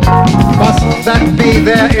 Must that be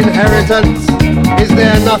their inheritance? Is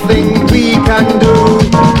there nothing we can do?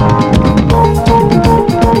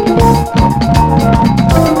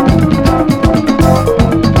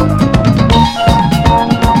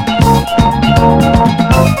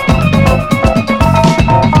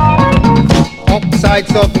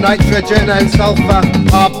 Oxides of nitrogen and sulfur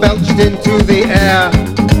are belched into the air,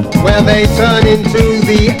 where they turn into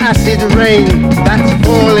the acid rain that's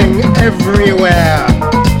falling everywhere.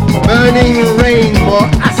 Burning rain, more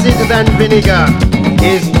acid than vinegar,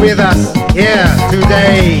 is with us here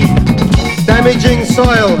today, damaging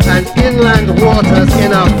soil and inland waters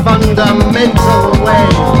in a fundamental way.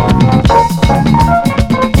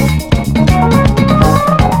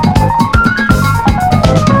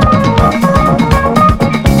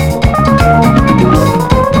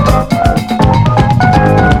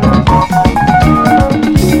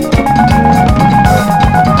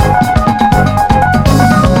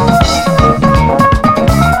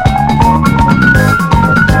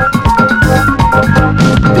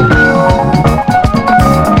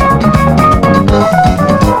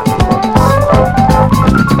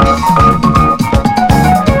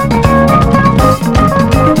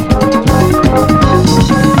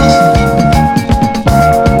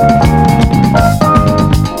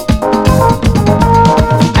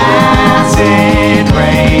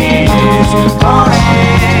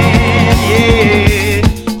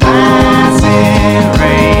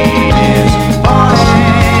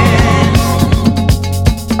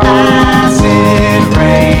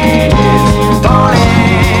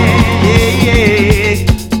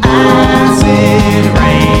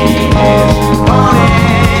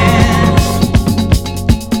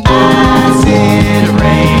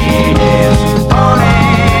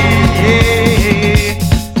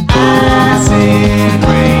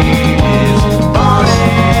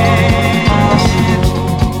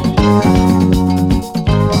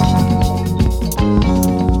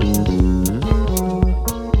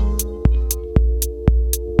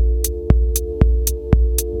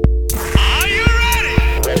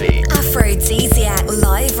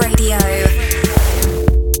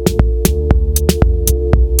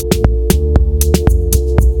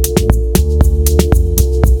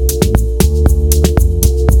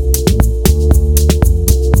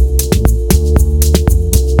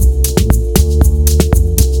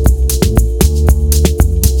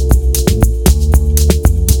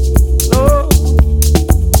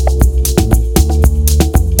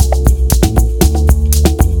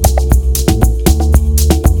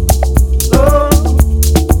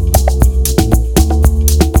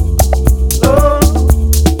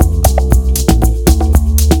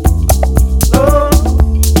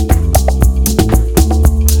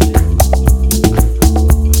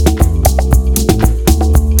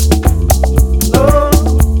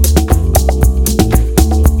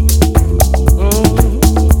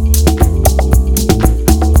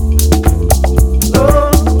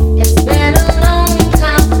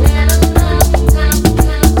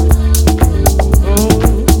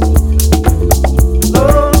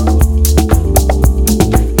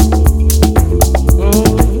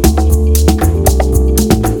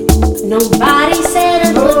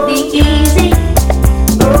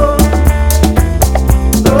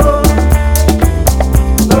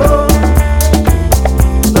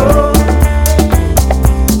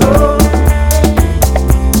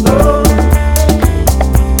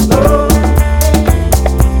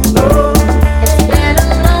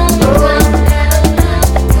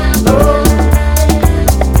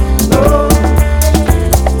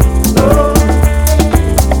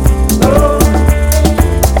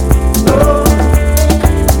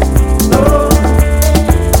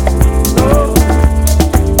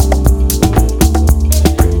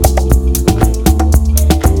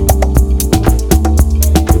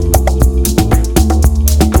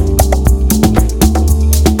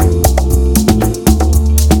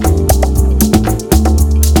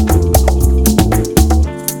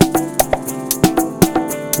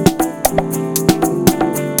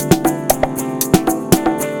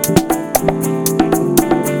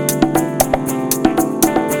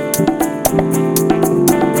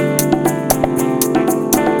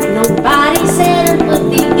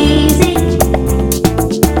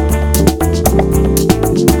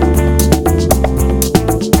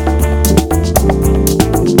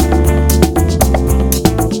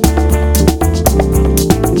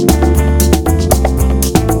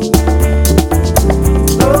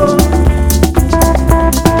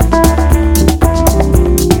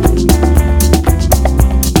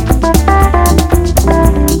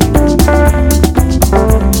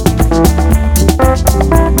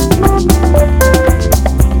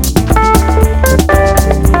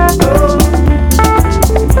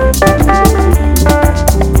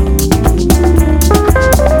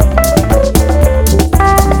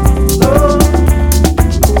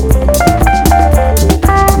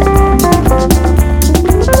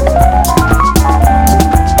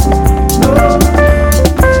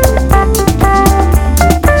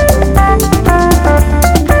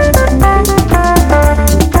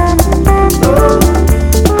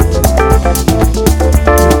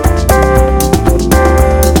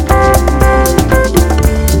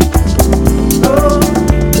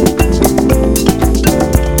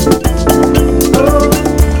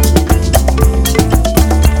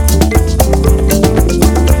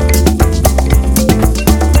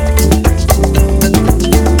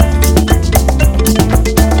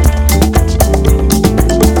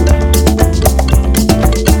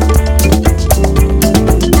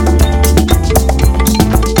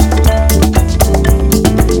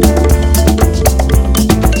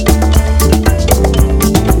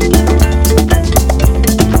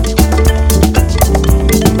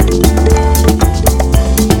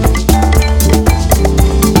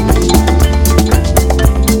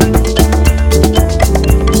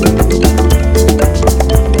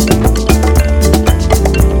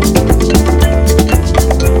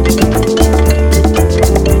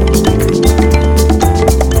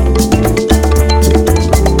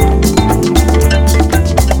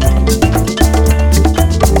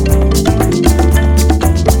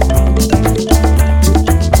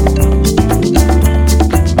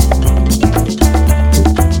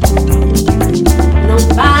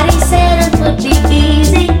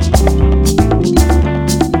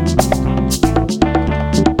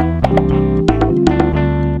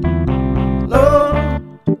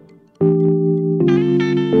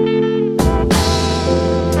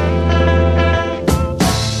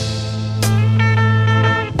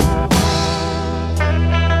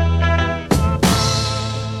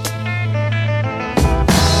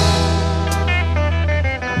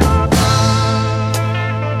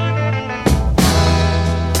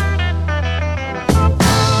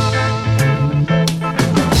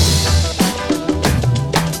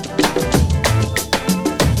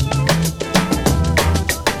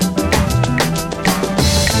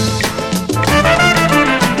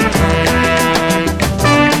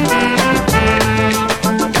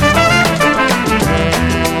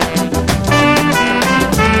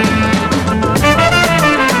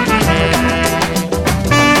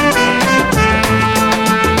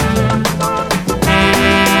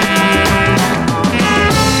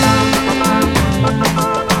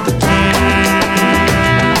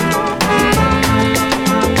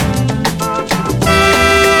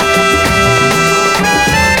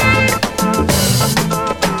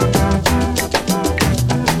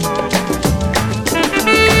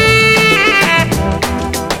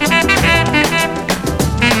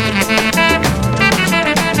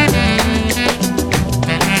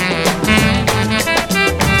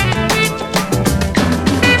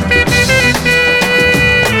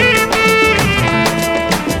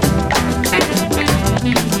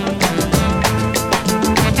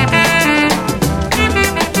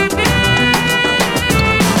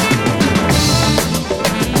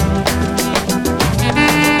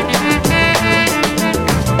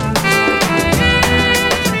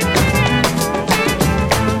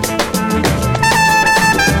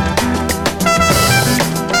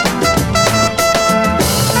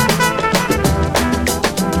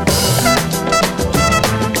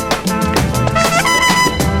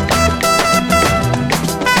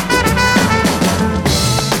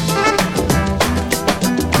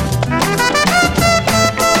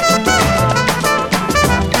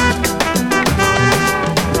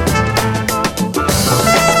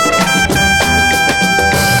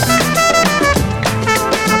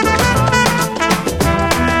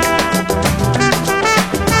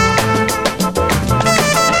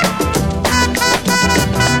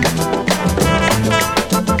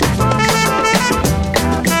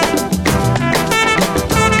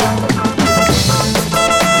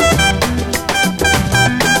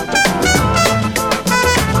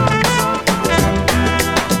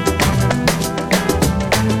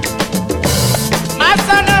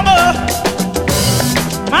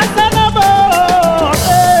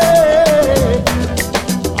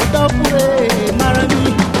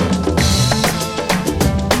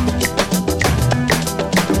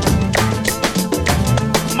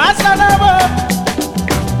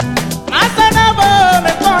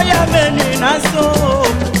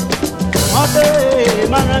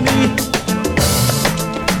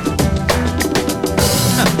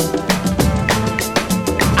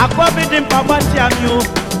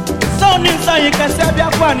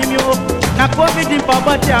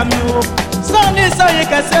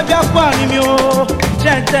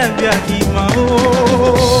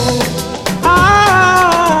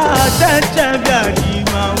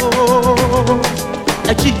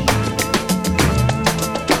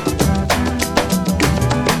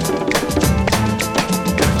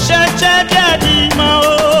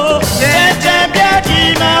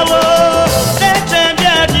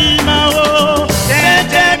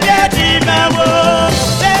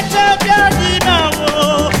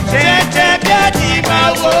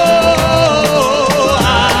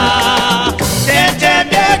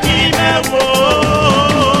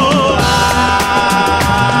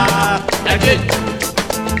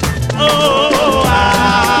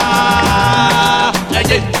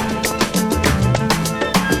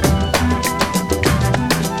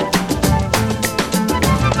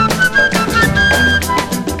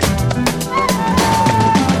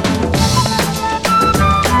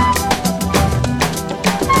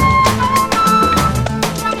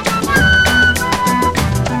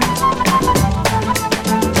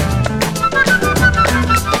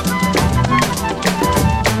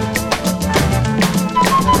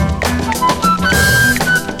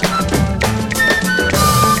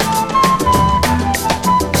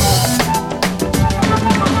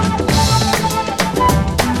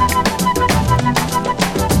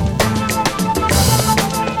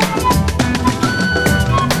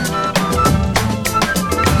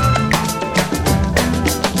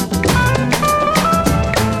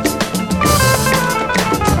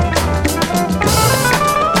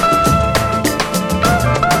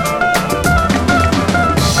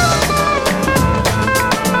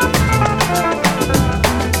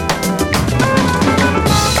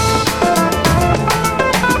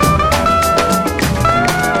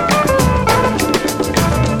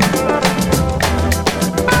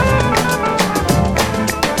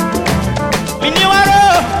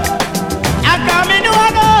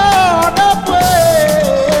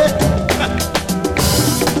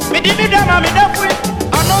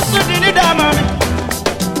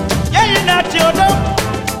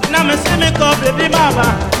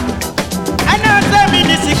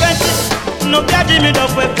 no piadi mi do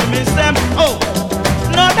fue mi sem. Oh,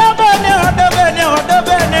 no da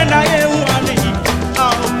bene, na ye uani.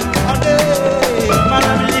 Oh, ode,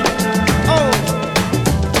 manami. Oh,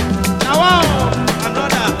 now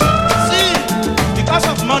another. See, because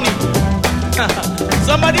of money,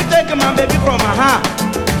 somebody take my baby from my hand.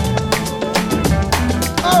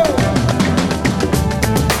 Oh,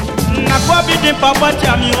 na kwa bidi papa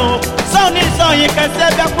chami o. Soni so ye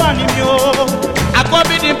kese bia kwa ni mi o.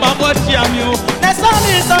 Akwabi di papa chami o. Na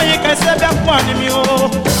soni so ye kese bia kwa ni mi o.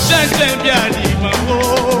 Shente bia di ma o.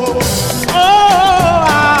 Oh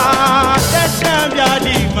ah, shente bia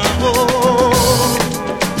di ma o.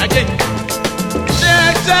 Again.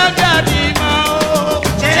 Shente bia di ma o.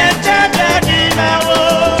 Shente bia di ma o.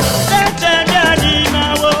 Shente bia di ma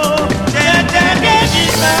o. Shente bia di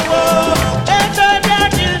ma o. Shente bia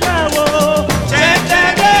di ma o. Shente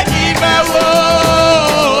bia di ma o.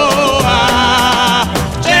 Ah,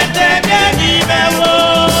 shente bia di ma o.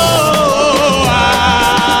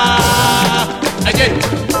 Ah, again.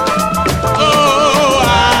 Oh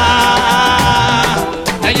ah,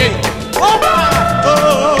 again.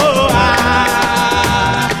 Oh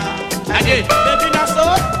ah, again. Baby na so.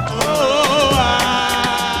 Oh ah,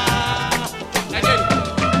 again.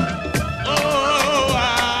 Oh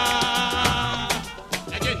ah,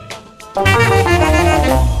 again.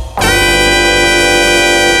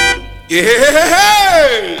 Yeah.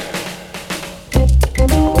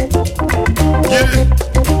 Get it.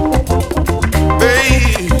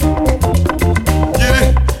 Babe. Get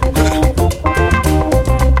it.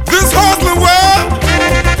 This hustling world,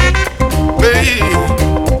 babe,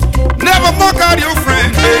 never mock out your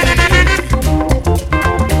friend, babe.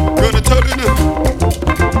 Gonna tell you now.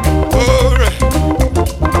 All right.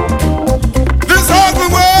 This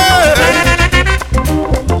hustling world,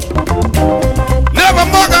 never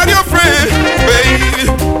mock out your friend, baby.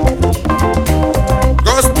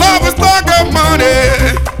 'Cause love is like a money.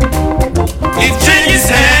 It changes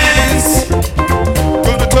hands.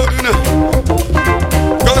 Gonna tell you now.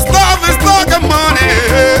 'Cause love is like a money.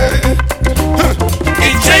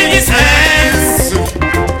 It changes hands,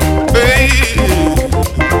 baby.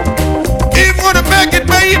 If you wanna make it,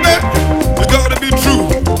 baby, you gotta be true.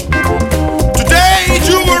 Today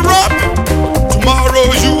you were up, tomorrow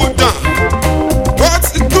you were down.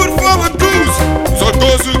 What's good for the goose? So it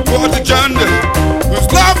goes to the gender. 'Cause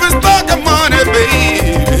love is like a money, baby.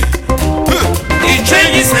 It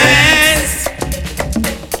changes hands.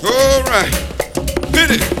 All right,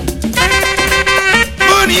 hit it.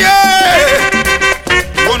 Money, yeah.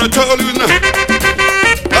 Wanna tell you now.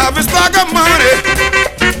 Love is like a money.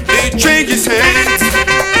 It changes hands.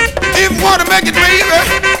 If you wanna make it, baby,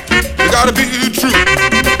 you gotta be true.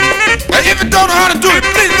 And if you don't know how to do it,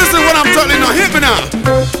 please listen to what I'm telling you now. Hit me now.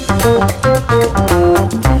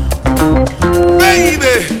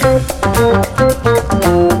 Baby,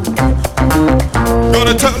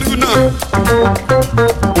 gonna tell you now.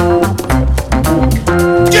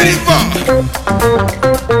 Get it far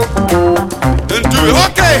and do it.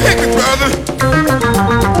 Okay, hit me, brother.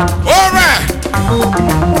 All right,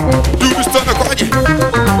 do this stuff for you.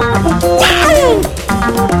 Wow!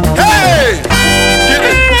 Hey, get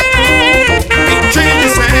it. It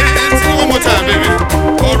changes hands. One more time, baby.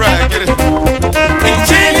 All right, get it. It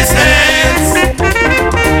changes hands.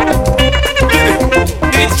 Get it.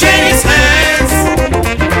 It changes hands.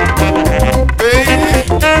 Baby,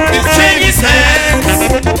 it changes hands.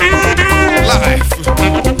 Life.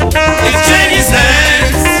 It changes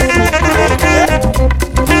hands.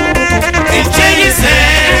 It changes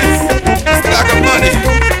hands. It's like a money.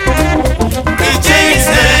 It changes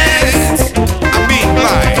hands. I mean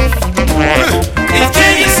life. It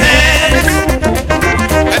changes hands.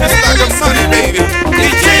 And it's like a money, baby.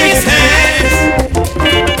 It changes hands.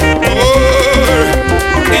 Oh,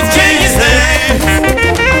 it changes hands.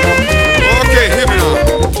 Okay, hear me now.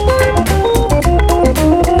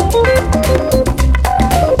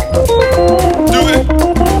 Do it.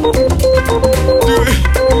 Do it.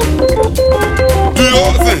 Do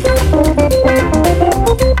your thing.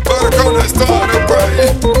 By the corner, start up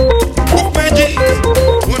crying. Oh, man, jeez.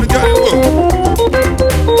 Wanna get it up.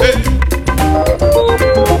 Hey.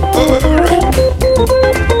 All right.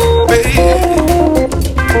 Baby.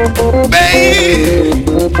 Baby.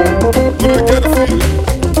 Wanna get a feeling.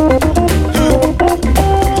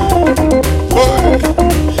 Boy.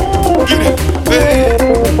 Get it. Baby.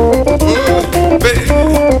 Baby.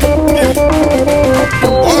 Get it.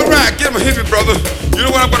 All right, get him a hippie, brother. You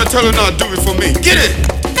know what I'm gonna tell her now? Do it for me. Get it.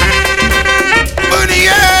 Money,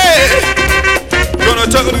 yeah. Gonna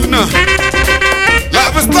tell you now.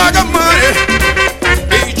 Life is like a money.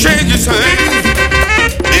 It changes hands.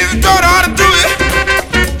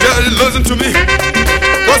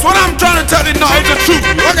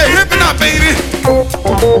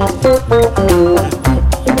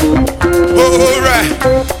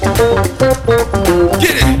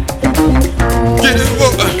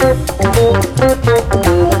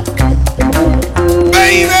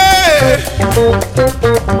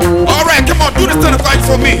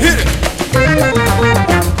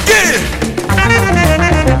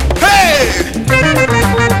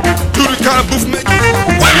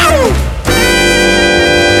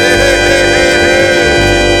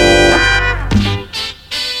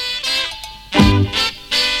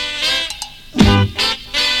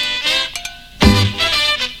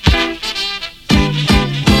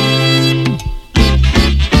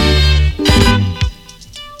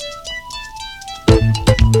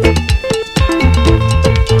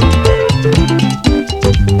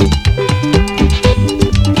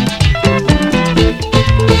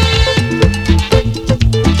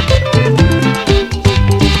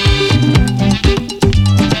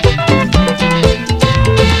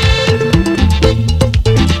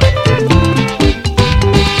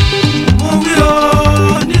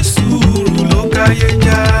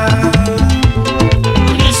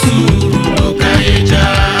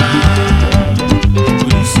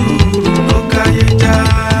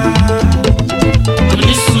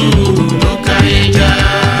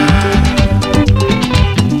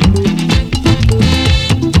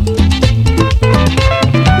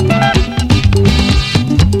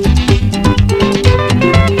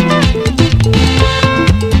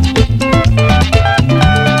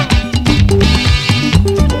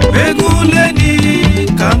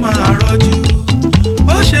 máa rọ́jú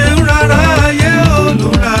bó ṣe ń rárá ayé ó ló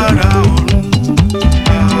ń rárá ọ̀run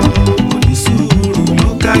onísùúrù ló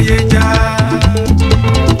káyé já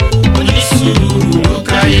onísùúrù ló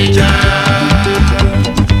káyé já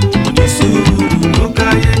onísùúrù ló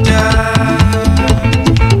káyé já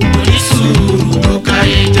onísùúrù ló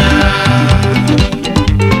káyé já.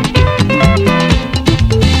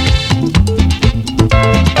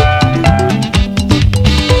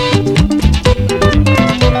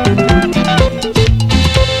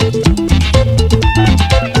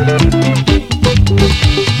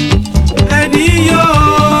 ẹni yọ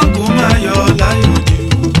kó má yọ láyọ̀ jù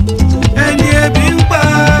ẹni ebi ń pa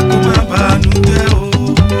kó má bànújẹ́ o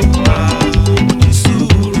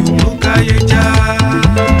onísùúrù ló káyé já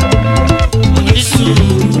onísùúrù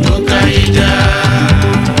ló káyé já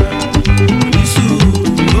onísùúrù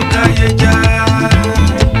ló káyé já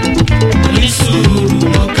onísùúrù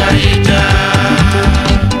ló káyé já.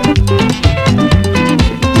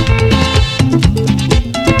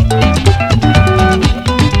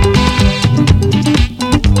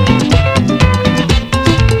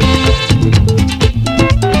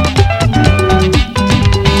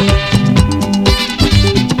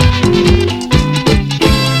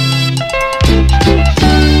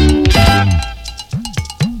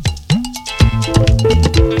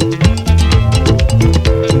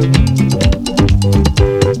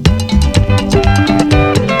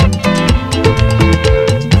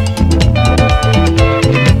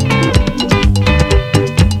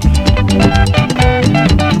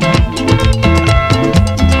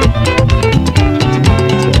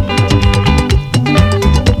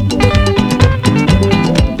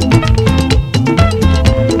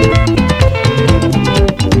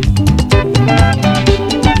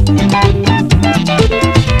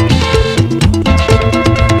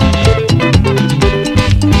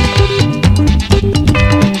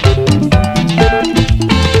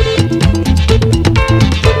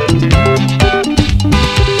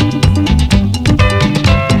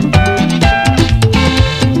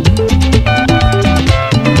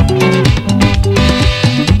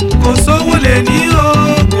 kò sówó lè ní o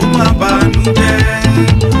kó má bànújẹ́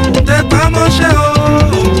tẹpá mọ́ṣẹ́ o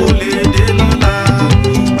owó lè dé lọ́la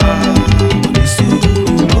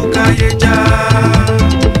onísùúrù ló káyé já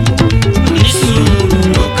onísùúrù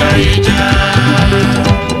ló káyé já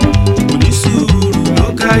onísùúrù ló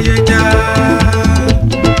káyé já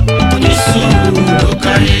onísùúrù ló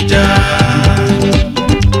káyé já.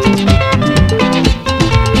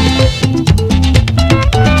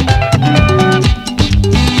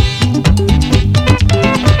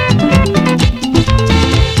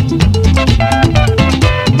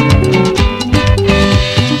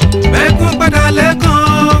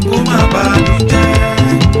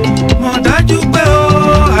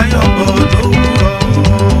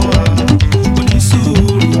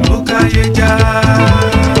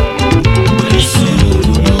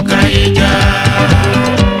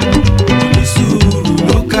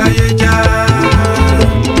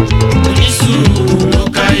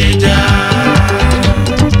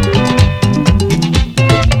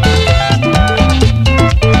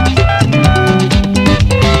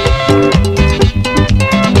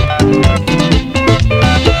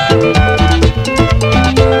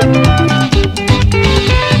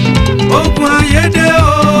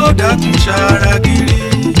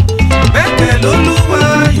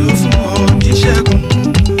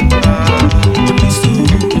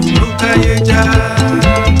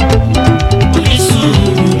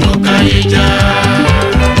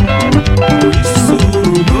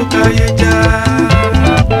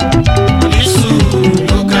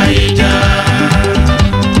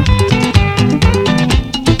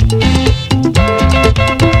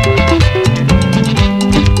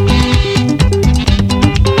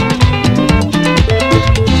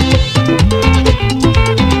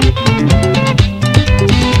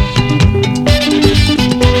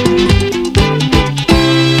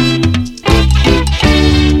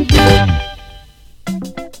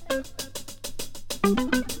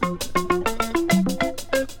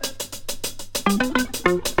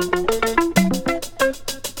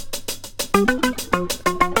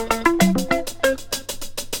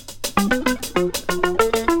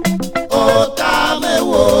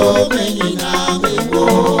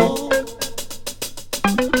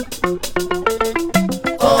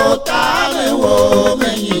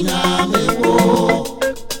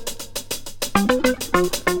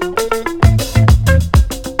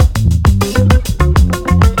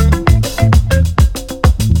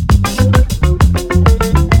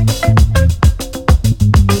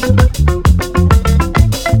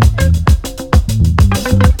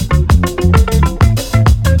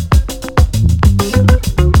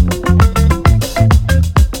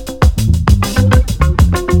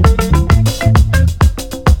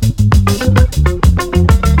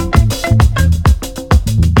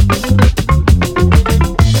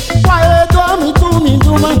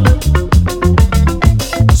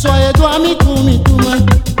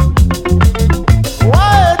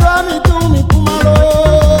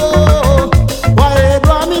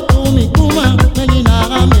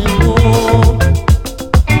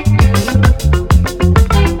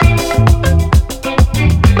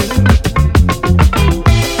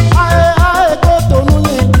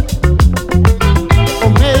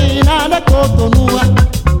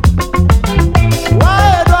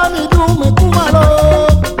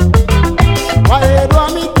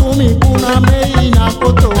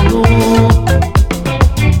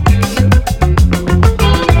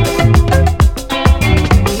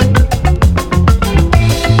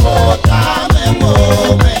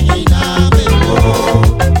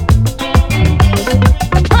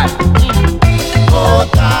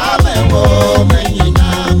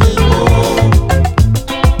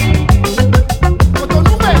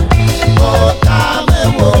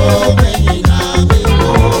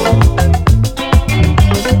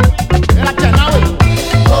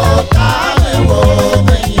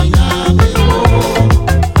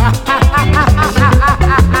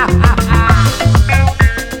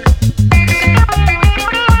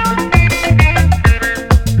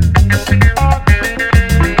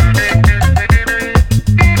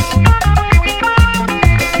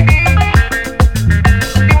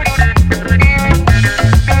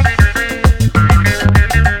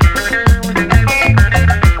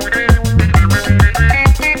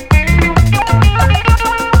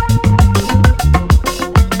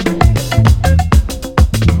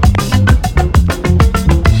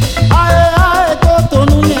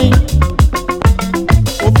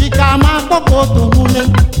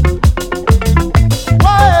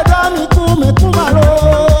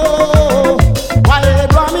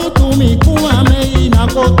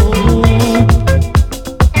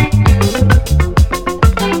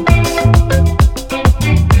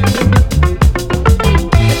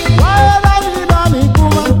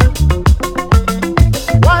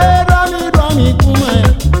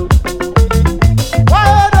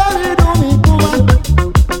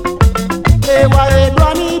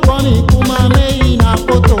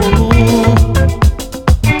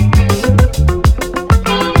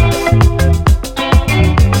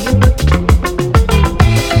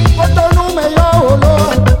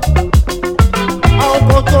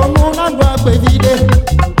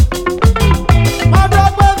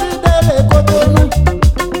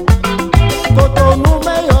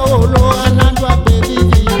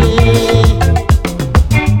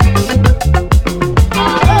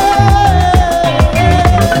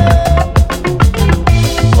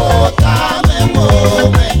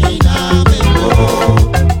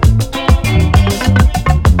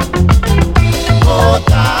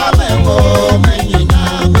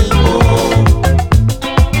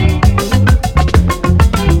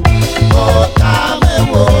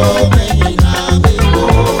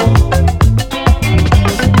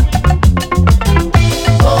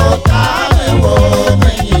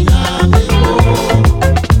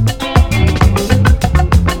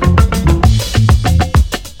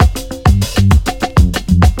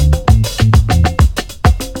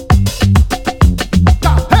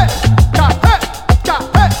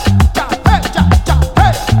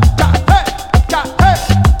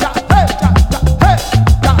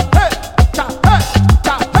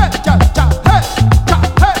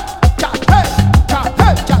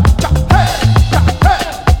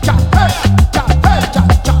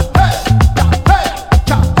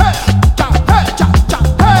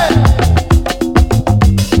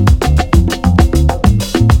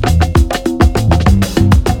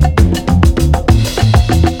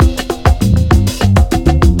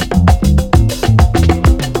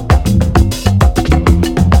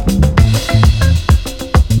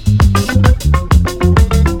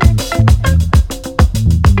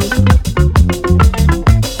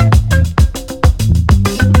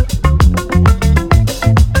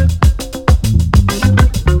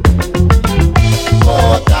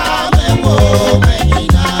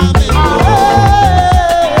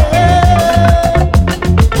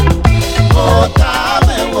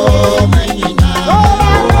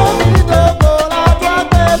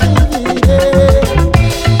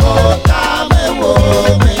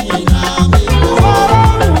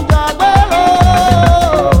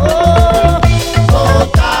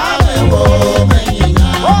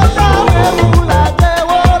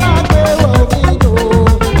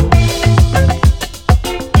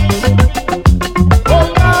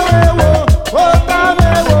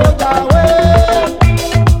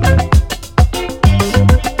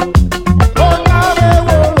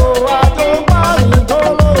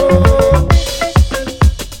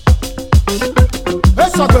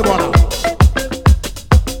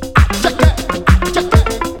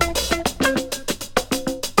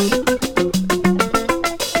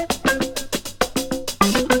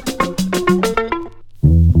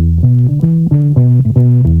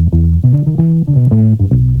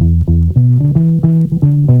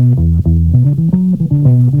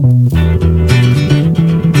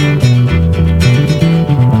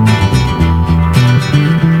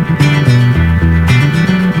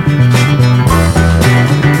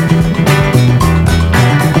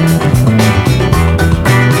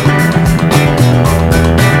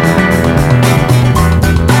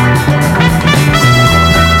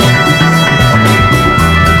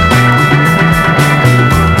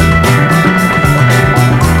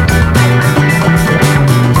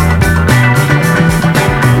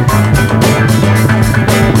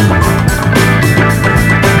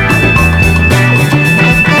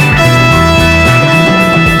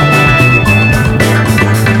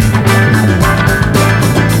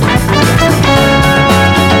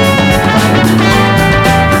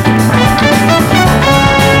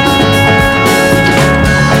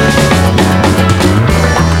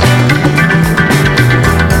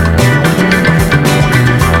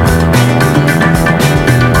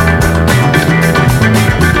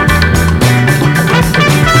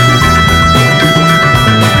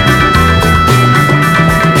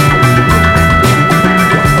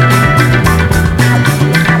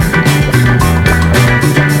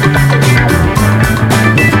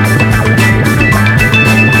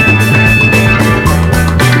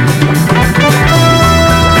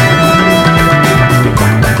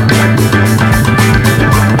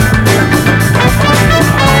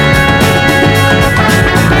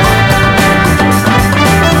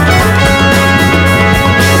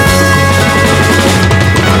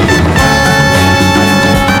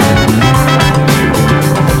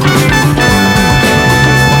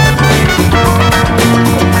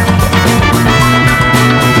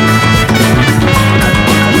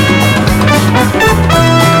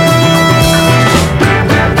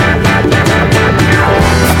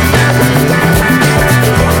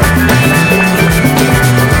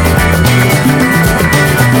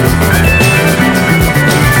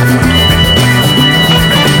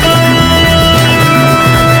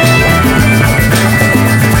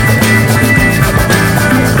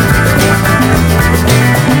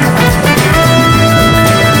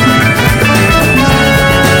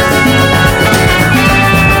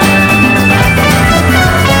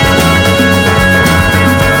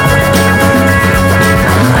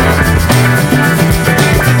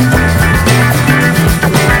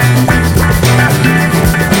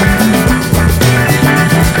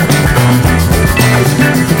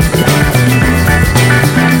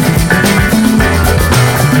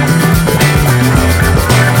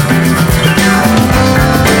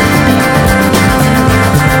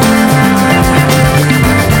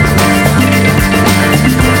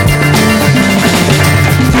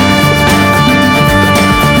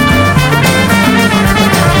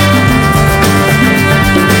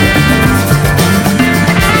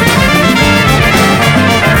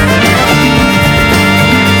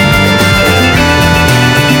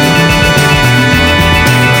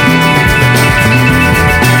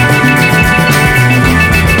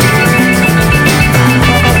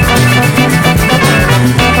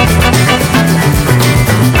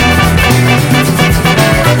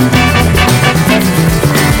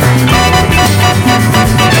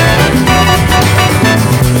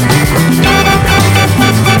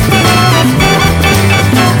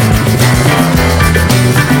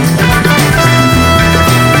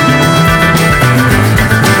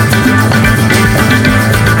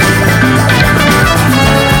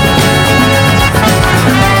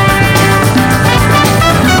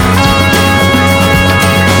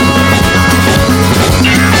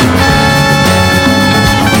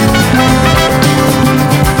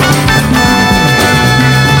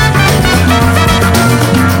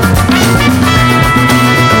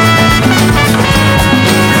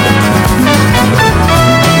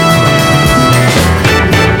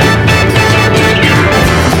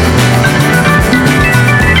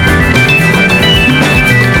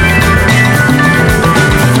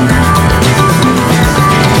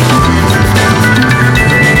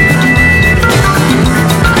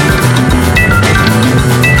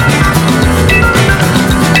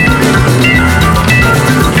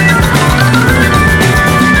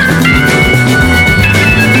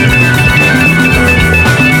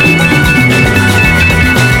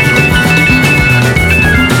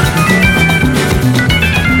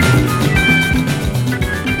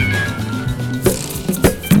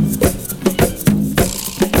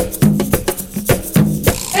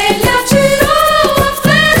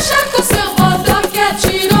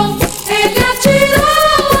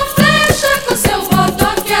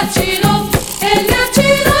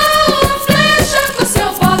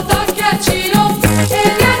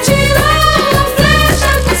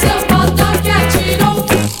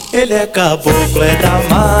 Ele é caboclo, é da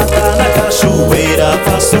mata, na cachoeira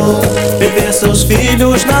passou. Vem ver seus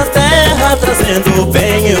filhos na terra, trazendo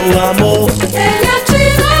bem e o amor. Ele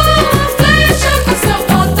atirou a flecha com seu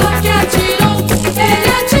botão que atirou. Ele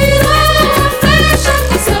atirou a flecha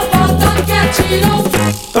com seu botão que atirou.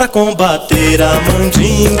 Pra combater a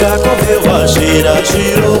mandinga, correu a gira,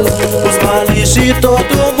 girou. Os males de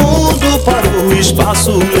todo mundo para o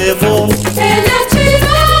espaço levou. Ele atirou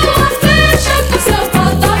a flecha com seu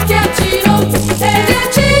botão que atirou. Ele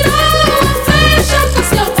atirou a flecha com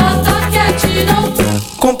seu botão que atirou.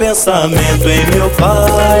 Com pensamento em meu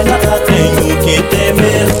pai, nada tenho que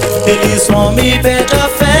temer. Ele só me pede a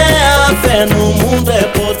fé no mundo é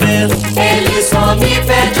poder. Ele só me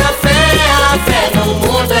pede a fé no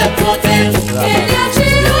mundo é poder. Ele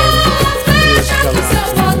atirou a flecha com seu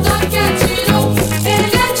botão que atirou.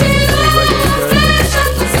 Ele atirou a flecha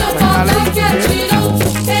com seu botão que atirou.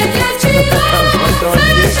 Ele atirou a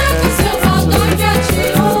flecha com seu botão que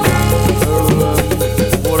atirou.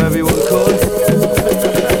 Whatever you want to call it.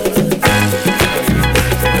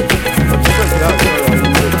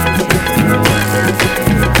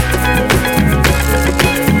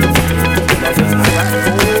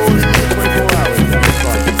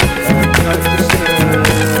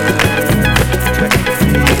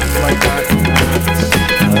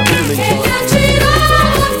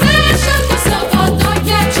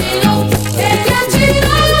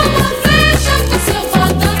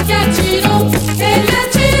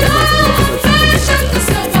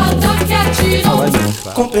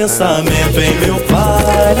 Com pensamento em meu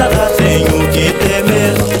pai, nada tenho que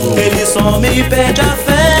temer. Ele só me pede a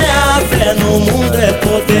fé no mundo é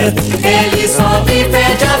poder. Ele só me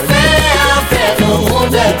pede a fé no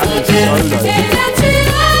mundo é poder. Ele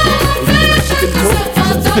atirou a flecha com seu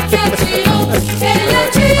botão que atirou. Ele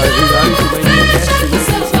atirou a flecha com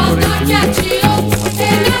seu botão que atirou.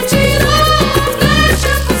 Ele atirou a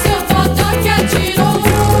flecha com seu botão que atirou.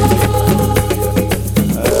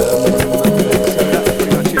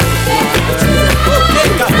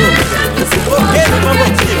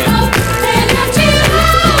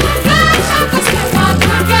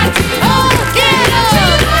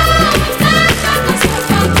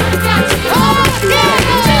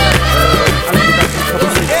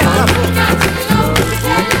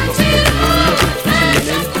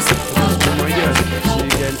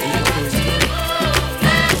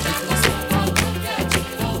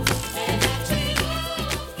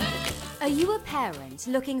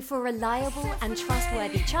 Looking for reliable and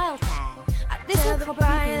trustworthy childcare? This will probably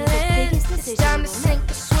be the biggest decision you will make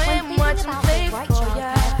when thinking about the right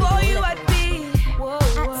childcare for you. At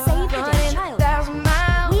Save the Day Childcare,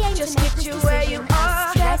 we aim to make this decision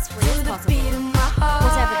as stress-free as possible.